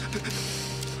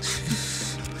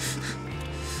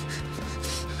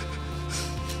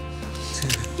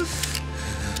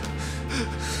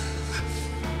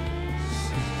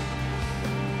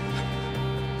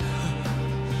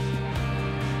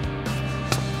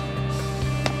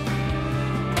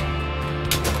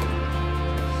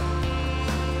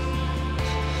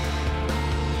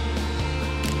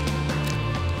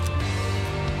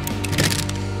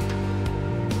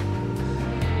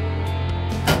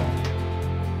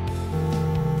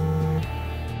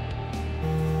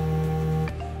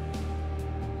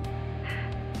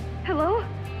 Hello?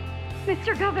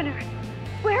 Mr. Governor,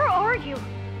 where are you?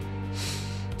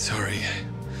 Sorry,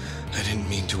 I didn't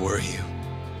mean to worry you.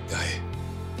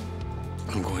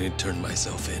 I'm going to turn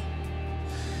myself in.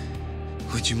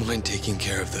 Would you mind taking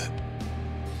care of the...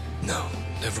 No,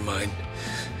 never mind.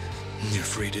 You're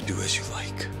free to do as you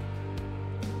like.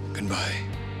 Goodbye.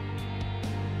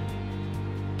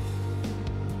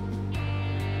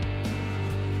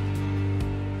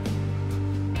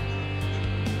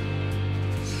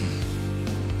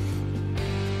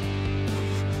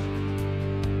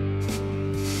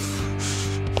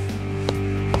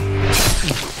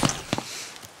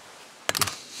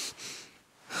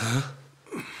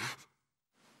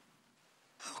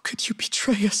 You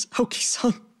betray us,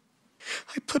 Aoki-san.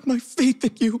 I put my faith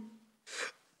in you.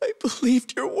 I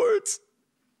believed your words.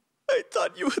 I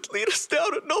thought you would lead us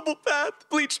down a noble path,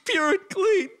 bleached pure and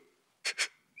clean.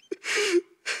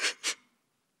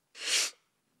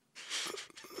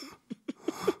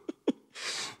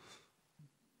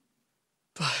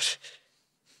 But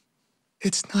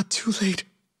it's not too late.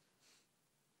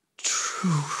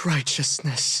 True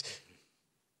righteousness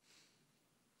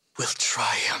will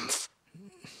triumph.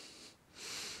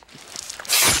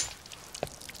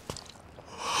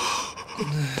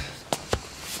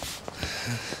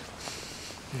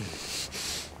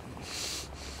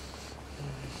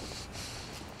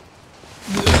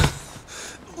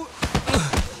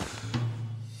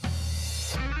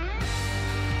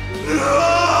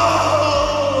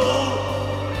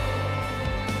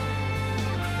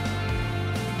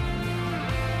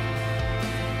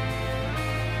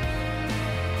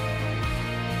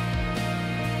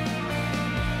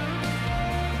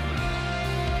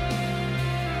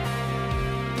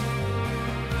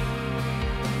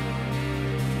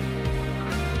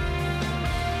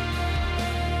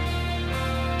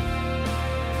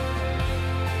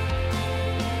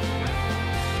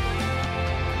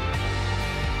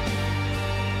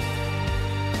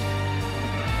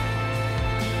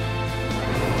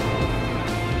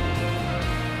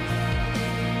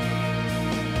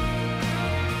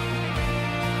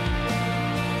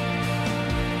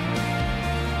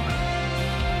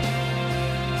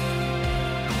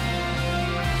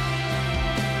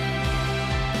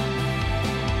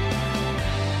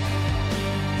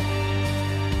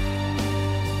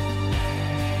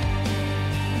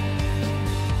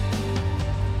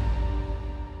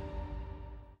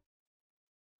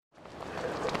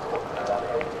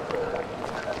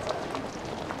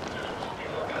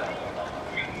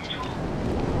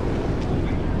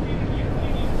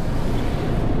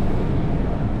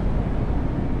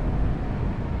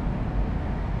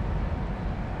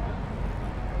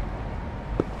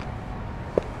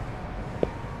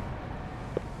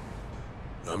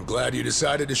 I'm glad you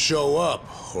decided to show up,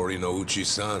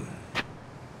 Horinouchi-san.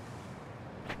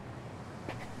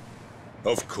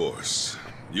 Of course.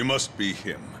 You must be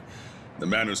him. The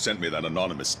man who sent me that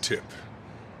anonymous tip.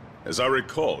 As I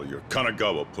recall, you're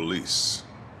Kanagawa police.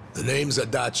 The name's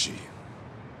Adachi.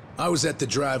 I was at the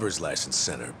driver's license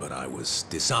center, but I was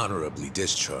dishonorably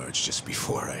discharged just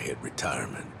before I hit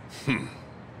retirement.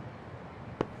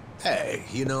 Hey,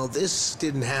 you know, this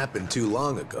didn't happen too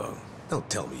long ago. Don't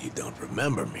tell me you don't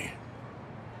remember me.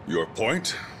 Your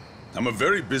point? I'm a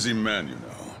very busy man, you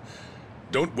know.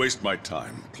 Don't waste my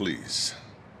time, please.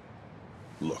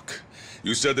 Look,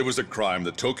 you said there was a crime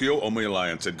the Tokyo Omi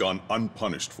Alliance had gone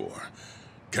unpunished for.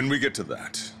 Can we get to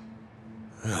that?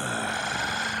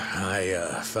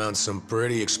 I found some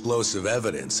pretty explosive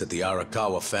evidence at the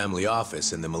Arakawa family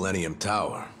office in the Millennium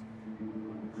Tower.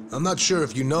 I'm not sure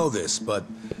if you know this, but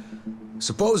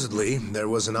supposedly there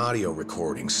was an audio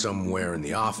recording somewhere in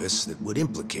the office that would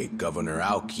implicate Governor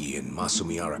Aoki in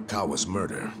Masumi Arakawa's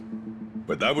murder.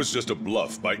 But that was just a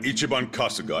bluff by Ichiban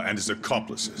Kasuga and his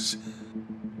accomplices.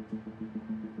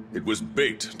 It was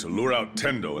bait to lure out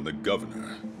Tendo and the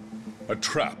governor. A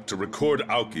trap to record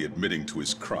Aoki admitting to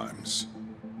his crimes.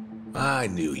 I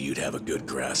knew you'd have a good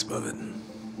grasp of it.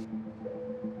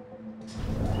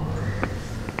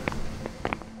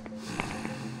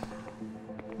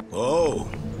 Oh,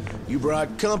 You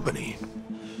brought company.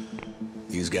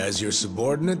 These guys your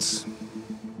subordinates?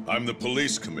 I'm the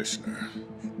police commissioner.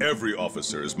 Every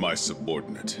officer is my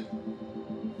subordinate.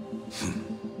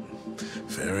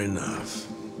 Fair enough.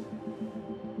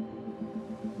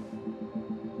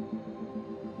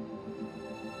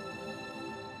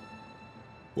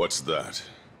 What's that?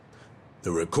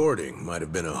 The recording might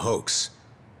have been a hoax,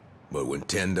 but when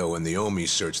Tendo and the Omi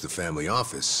searched the family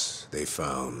office, they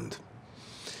found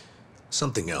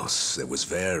something else that was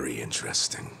very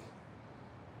interesting.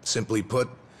 Simply put,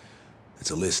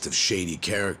 it's a list of shady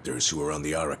characters who are on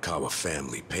the Arakawa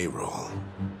family payroll.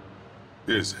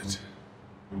 Is it?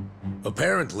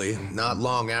 Apparently, not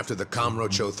long after the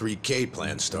Kamurocho 3K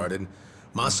plan started,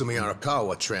 Masumi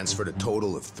Arakawa transferred a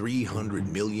total of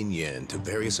 300 million yen to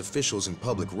various officials in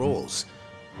public roles.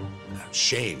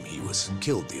 Shame he was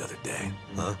killed the other day,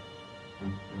 huh?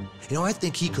 You know, I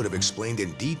think he could have explained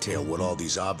in detail what all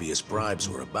these obvious bribes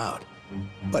were about.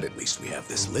 But at least we have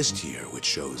this list here, which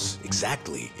shows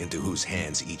exactly into whose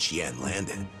hands each yen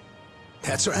landed.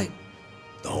 That's right.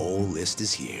 The whole list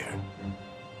is here.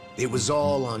 It was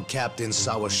all on Captain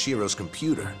Sawashiro's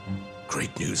computer.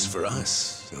 Great news for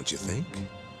us, don't you think?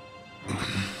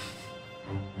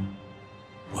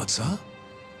 What's up?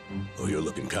 Oh, you're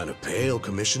looking kind of pale,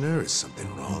 Commissioner. Is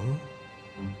something wrong?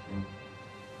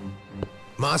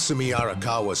 Masumi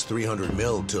Arakawa's 300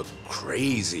 mil took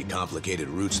crazy complicated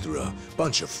routes through a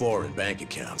bunch of foreign bank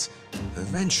accounts.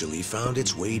 Eventually found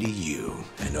its way to you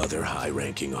and other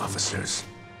high-ranking officers.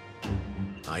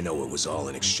 I know it was all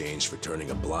in exchange for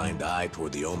turning a blind eye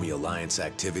toward the Omi Alliance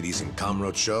activities in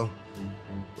Kamurocho.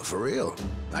 But for real,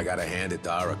 I gotta hand it to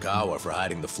Arakawa for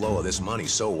hiding the flow of this money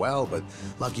so well, but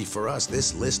lucky for us,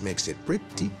 this list makes it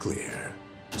pretty clear.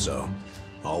 So,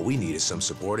 all we need is some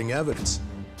supporting evidence.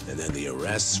 And then the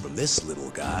arrests from this little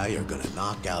guy are gonna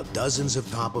knock out dozens of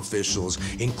top officials,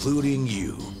 including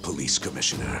you, Police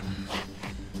Commissioner.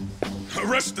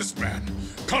 Arrest this man!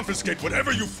 Confiscate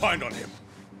whatever you find on him!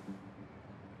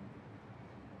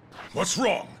 What's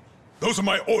wrong? Those are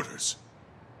my orders.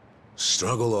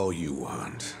 Struggle all you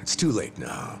want. It's too late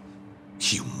now.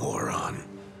 You moron.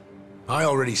 I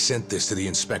already sent this to the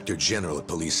Inspector General at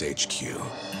Police HQ.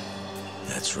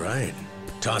 That's right.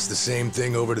 Toss the same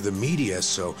thing over to the media,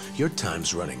 so your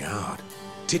time's running out.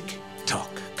 Tick-tock,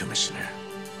 Commissioner.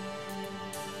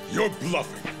 You're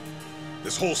bluffing.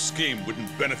 This whole scheme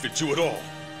wouldn't benefit you at all.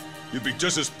 You'd be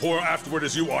just as poor afterward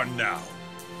as you are now.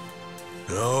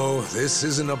 No, this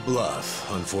isn't a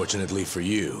bluff, unfortunately for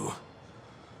you.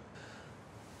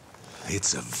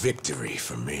 It's a victory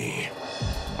for me.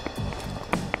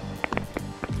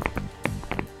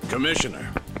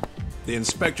 Commissioner, the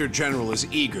Inspector General is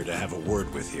eager to have a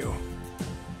word with you.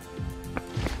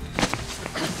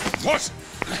 What?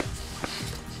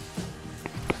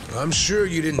 I'm sure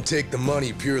you didn't take the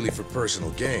money purely for personal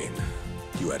gain.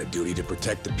 You had a duty to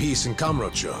protect the peace in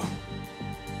Kamurocho.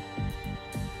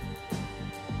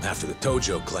 After the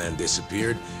Tojo clan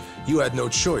disappeared, you had no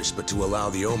choice but to allow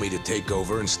the Omi to take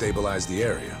over and stabilize the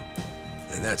area.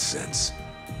 In that sense,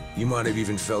 you might have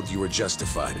even felt you were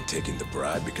justified in taking the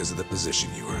bribe because of the position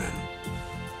you were in.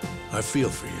 I feel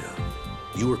for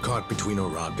you. You were caught between a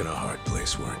rock and a hard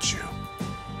place, weren't you?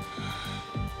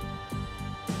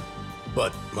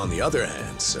 But on the other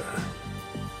hand, sir...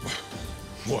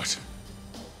 What?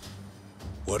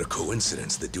 What a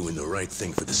coincidence that doing the right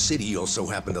thing for the city also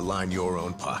happened to line your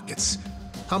own pockets.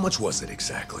 How much was it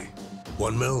exactly?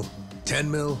 1 mil?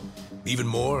 10 mil? Even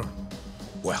more?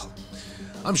 Well,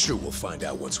 I'm sure we'll find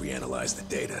out once we analyze the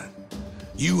data.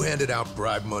 You handed out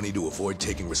bribe money to avoid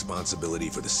taking responsibility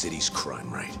for the city's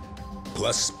crime rate.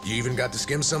 Plus, you even got to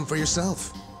skim some for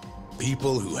yourself.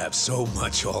 People who have so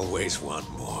much always want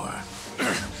more.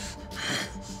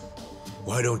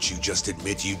 Why don't you just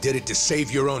admit you did it to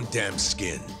save your own damn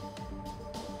skin?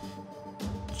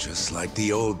 Just like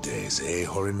the old days, eh,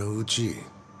 Horinouchi?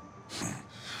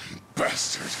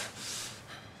 Bastard!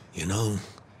 You know,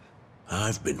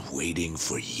 I've been waiting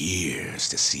for years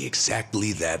to see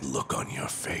exactly that look on your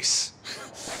face.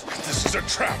 This is a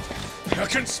trap! A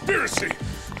conspiracy!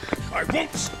 I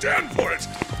won't stand for it!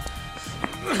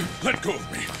 Let go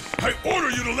of me! I order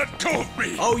you to let go of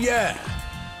me! Oh yeah!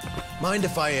 Mind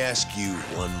if I ask you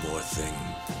one more thing?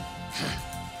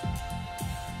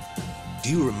 Do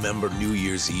you remember New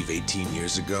Year's Eve 18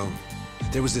 years ago?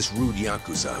 There was this rude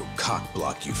Yakuza who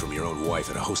cock-blocked you from your own wife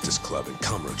at a hostess club in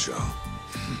Kamurocho.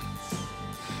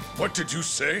 What did you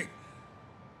say?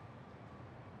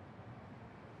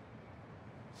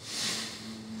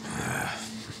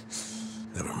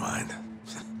 Never mind.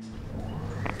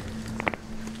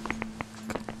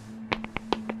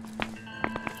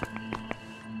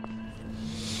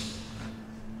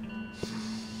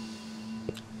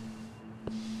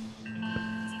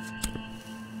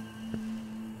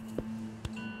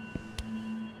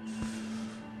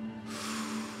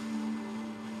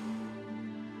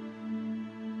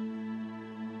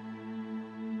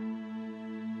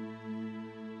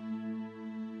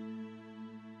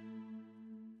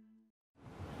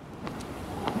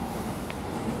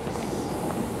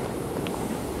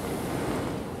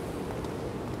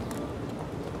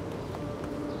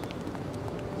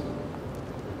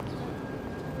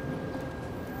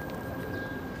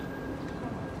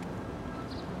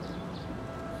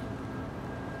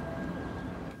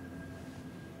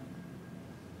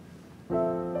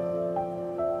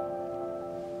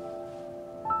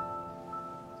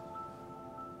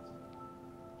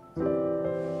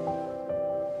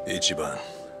 Ichiban.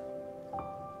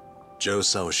 Joe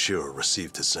Sawashiro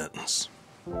received his sentence.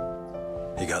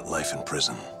 He got life in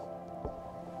prison.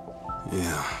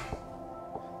 Yeah.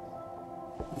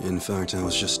 In fact, I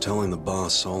was just telling the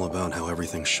boss all about how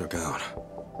everything shook out.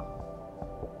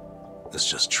 It's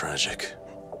just tragic.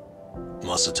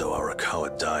 Masato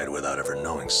Arakawa died without ever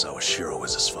knowing Sawashiro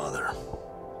was his father.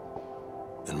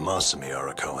 And Masumi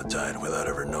Arakawa died without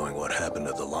ever knowing what happened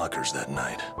at the lockers that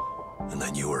night, and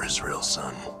that you were his real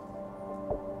son.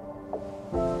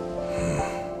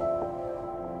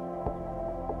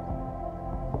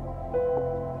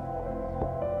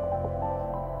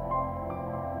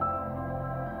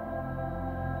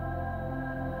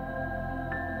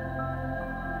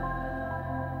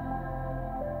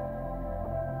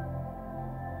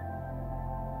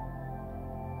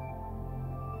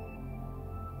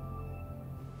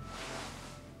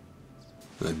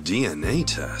 A DNA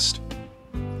test?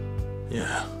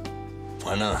 Yeah.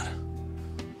 Why not?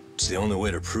 It's the only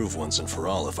way to prove once and for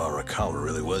all if Arakawa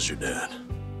really was your dad.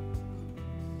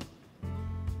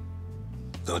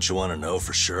 Don't you want to know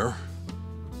for sure?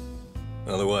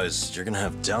 Otherwise, you're gonna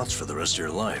have doubts for the rest of your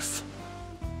life.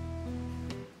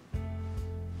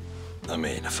 I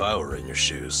mean, if I were in your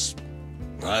shoes,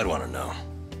 I'd want to know.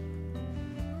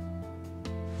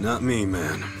 Not me,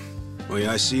 man. The way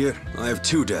I see it, I have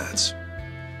two dads.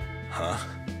 Huh?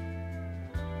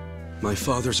 My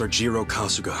fathers are Jiro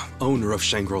Kasuga, owner of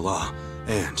Shangri-La,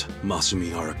 and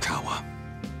Masumi Arakawa.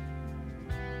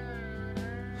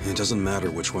 It doesn't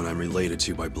matter which one I'm related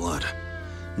to by blood.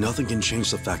 Nothing can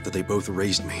change the fact that they both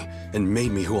raised me and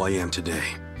made me who I am today.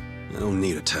 I don't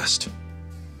need a test.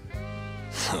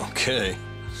 Okay.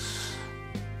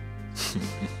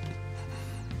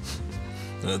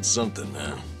 That's something,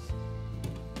 man.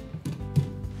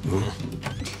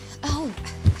 Oh,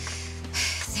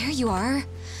 there you are.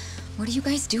 What are you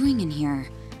guys doing in here?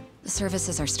 The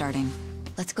services are starting.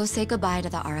 Let's go say goodbye to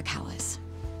the Arakawas.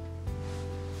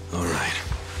 All right,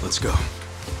 let's go.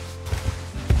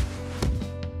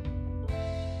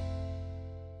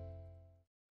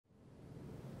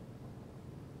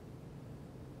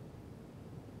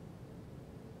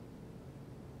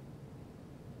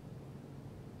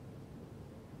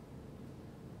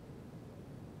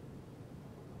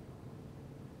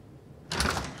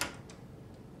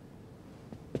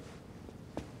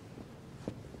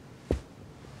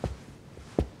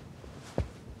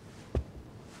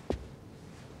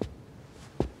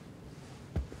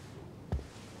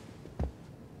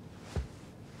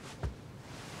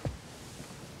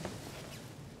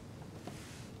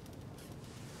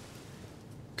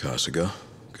 Kasuga,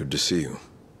 good to see you.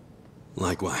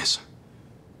 Likewise.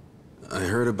 I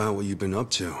heard about what you've been up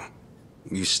to.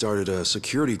 You started a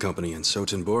security company in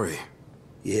Sotenbori.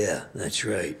 Yeah, that's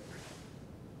right.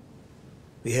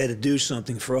 We had to do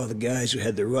something for all the guys who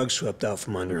had their rug swept out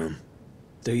from under them.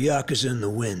 They're Yakuza in the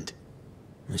wind.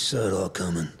 I saw it all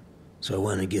coming, so I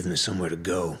wanted to give them somewhere to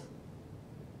go.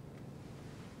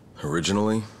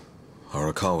 Originally,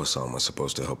 Arakawa-san was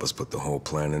supposed to help us put the whole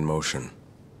plan in motion.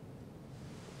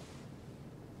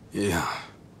 Yeah.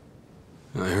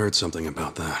 I heard something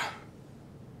about that.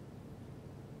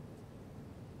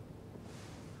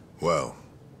 Well,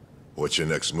 what's your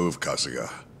next move,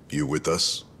 Kasuga? You with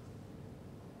us?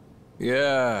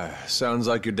 Yeah, sounds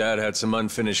like your dad had some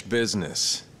unfinished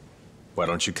business. Why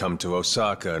don't you come to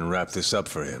Osaka and wrap this up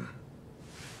for him?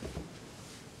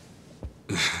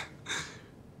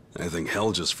 I think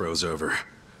hell just froze over.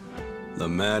 The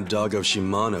mad dog of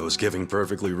Shimano is giving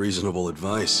perfectly reasonable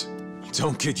advice.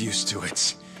 Don't get used to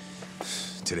it.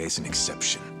 Today's an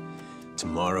exception.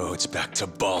 Tomorrow it's back to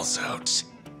balls out.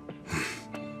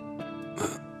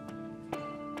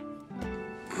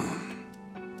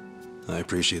 I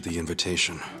appreciate the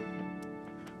invitation,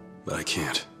 but I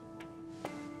can't.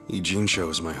 Ijincho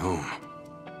is my home.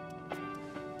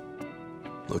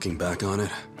 Looking back on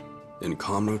it, in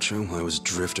Kamurocho, I was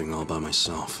drifting all by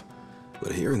myself.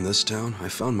 But here in this town, I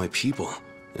found my people,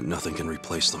 and nothing can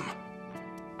replace them.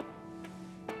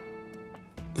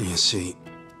 You see,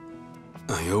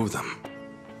 I owe them,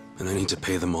 and I need to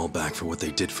pay them all back for what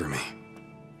they did for me.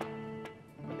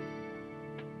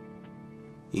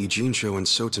 Ijincho and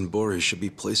Sotenbori should be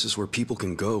places where people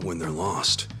can go when they're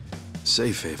lost.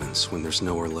 Safe havens when there's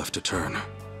nowhere left to turn.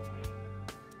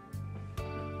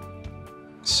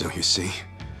 So you see,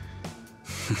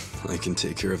 I can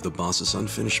take care of the boss's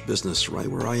unfinished business right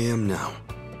where I am now.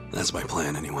 That's my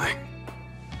plan anyway.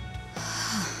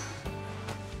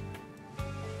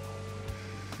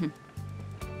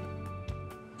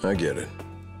 I get it.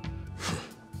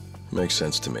 Makes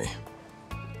sense to me.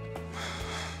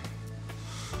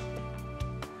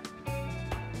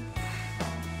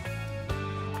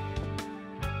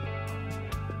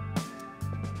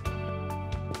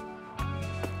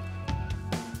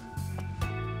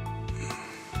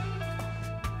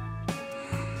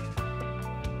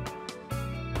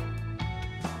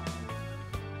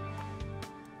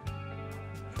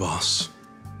 boss.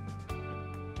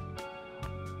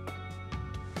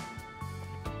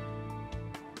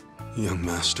 Young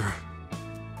master.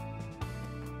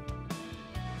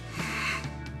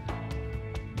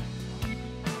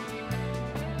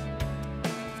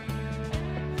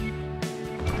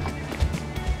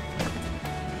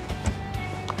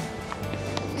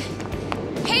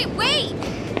 Hey, wait!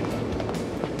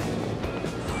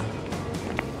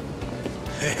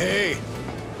 Hey!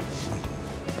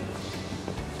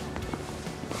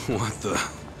 What the?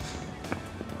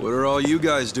 What are all you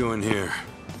guys doing here?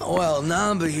 Well,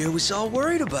 Namba here was all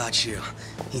worried about you.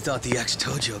 He thought the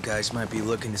ex-Tojo guys might be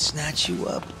looking to snatch you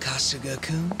up,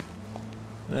 Kasuga-kun.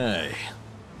 Hey,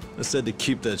 I said to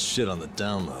keep that shit on the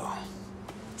down low.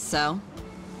 So?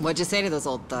 What'd you say to those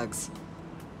old thugs?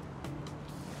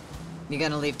 You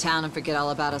gonna leave town and forget all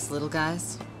about us little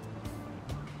guys?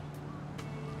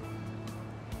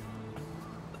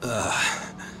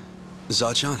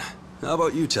 Zachan, how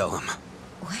about you tell him?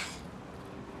 What?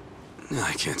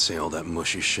 I can't say all that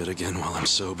mushy shit again while I'm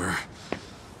sober.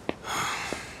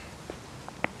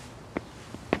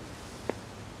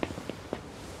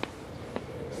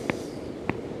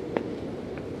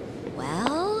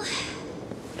 Well...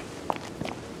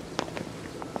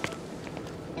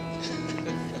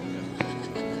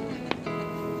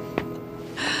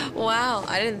 Wow,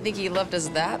 I didn't think he loved us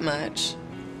that much.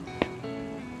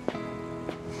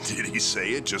 Did he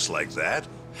say it just like that?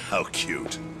 How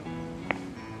cute.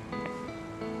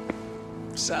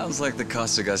 Sounds like the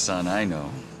Kasuga-san I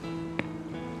know.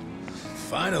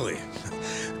 Finally.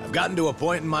 I've gotten to a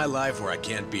point in my life where I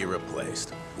can't be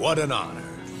replaced. What an honor.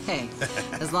 Hey,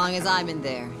 as long as I'm in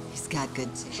there, he's got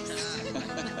good taste.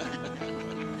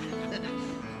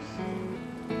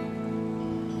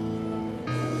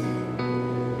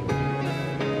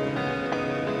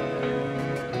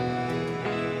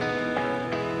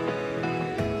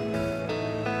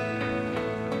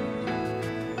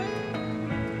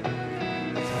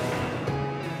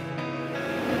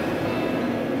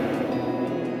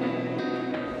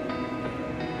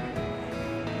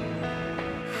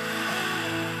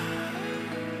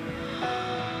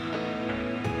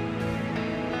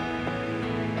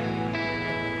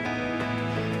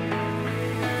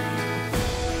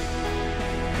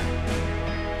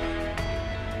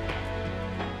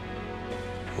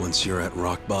 Once you're at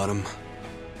rock bottom,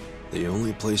 the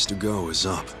only place to go is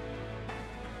up.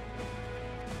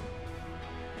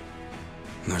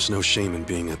 There's no shame in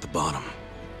being at the bottom.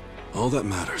 All that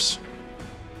matters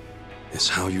is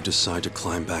how you decide to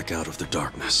climb back out of the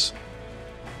darkness.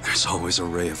 There's always a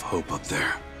ray of hope up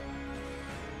there.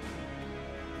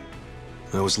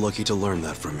 I was lucky to learn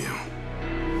that from you,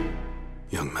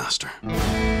 young master.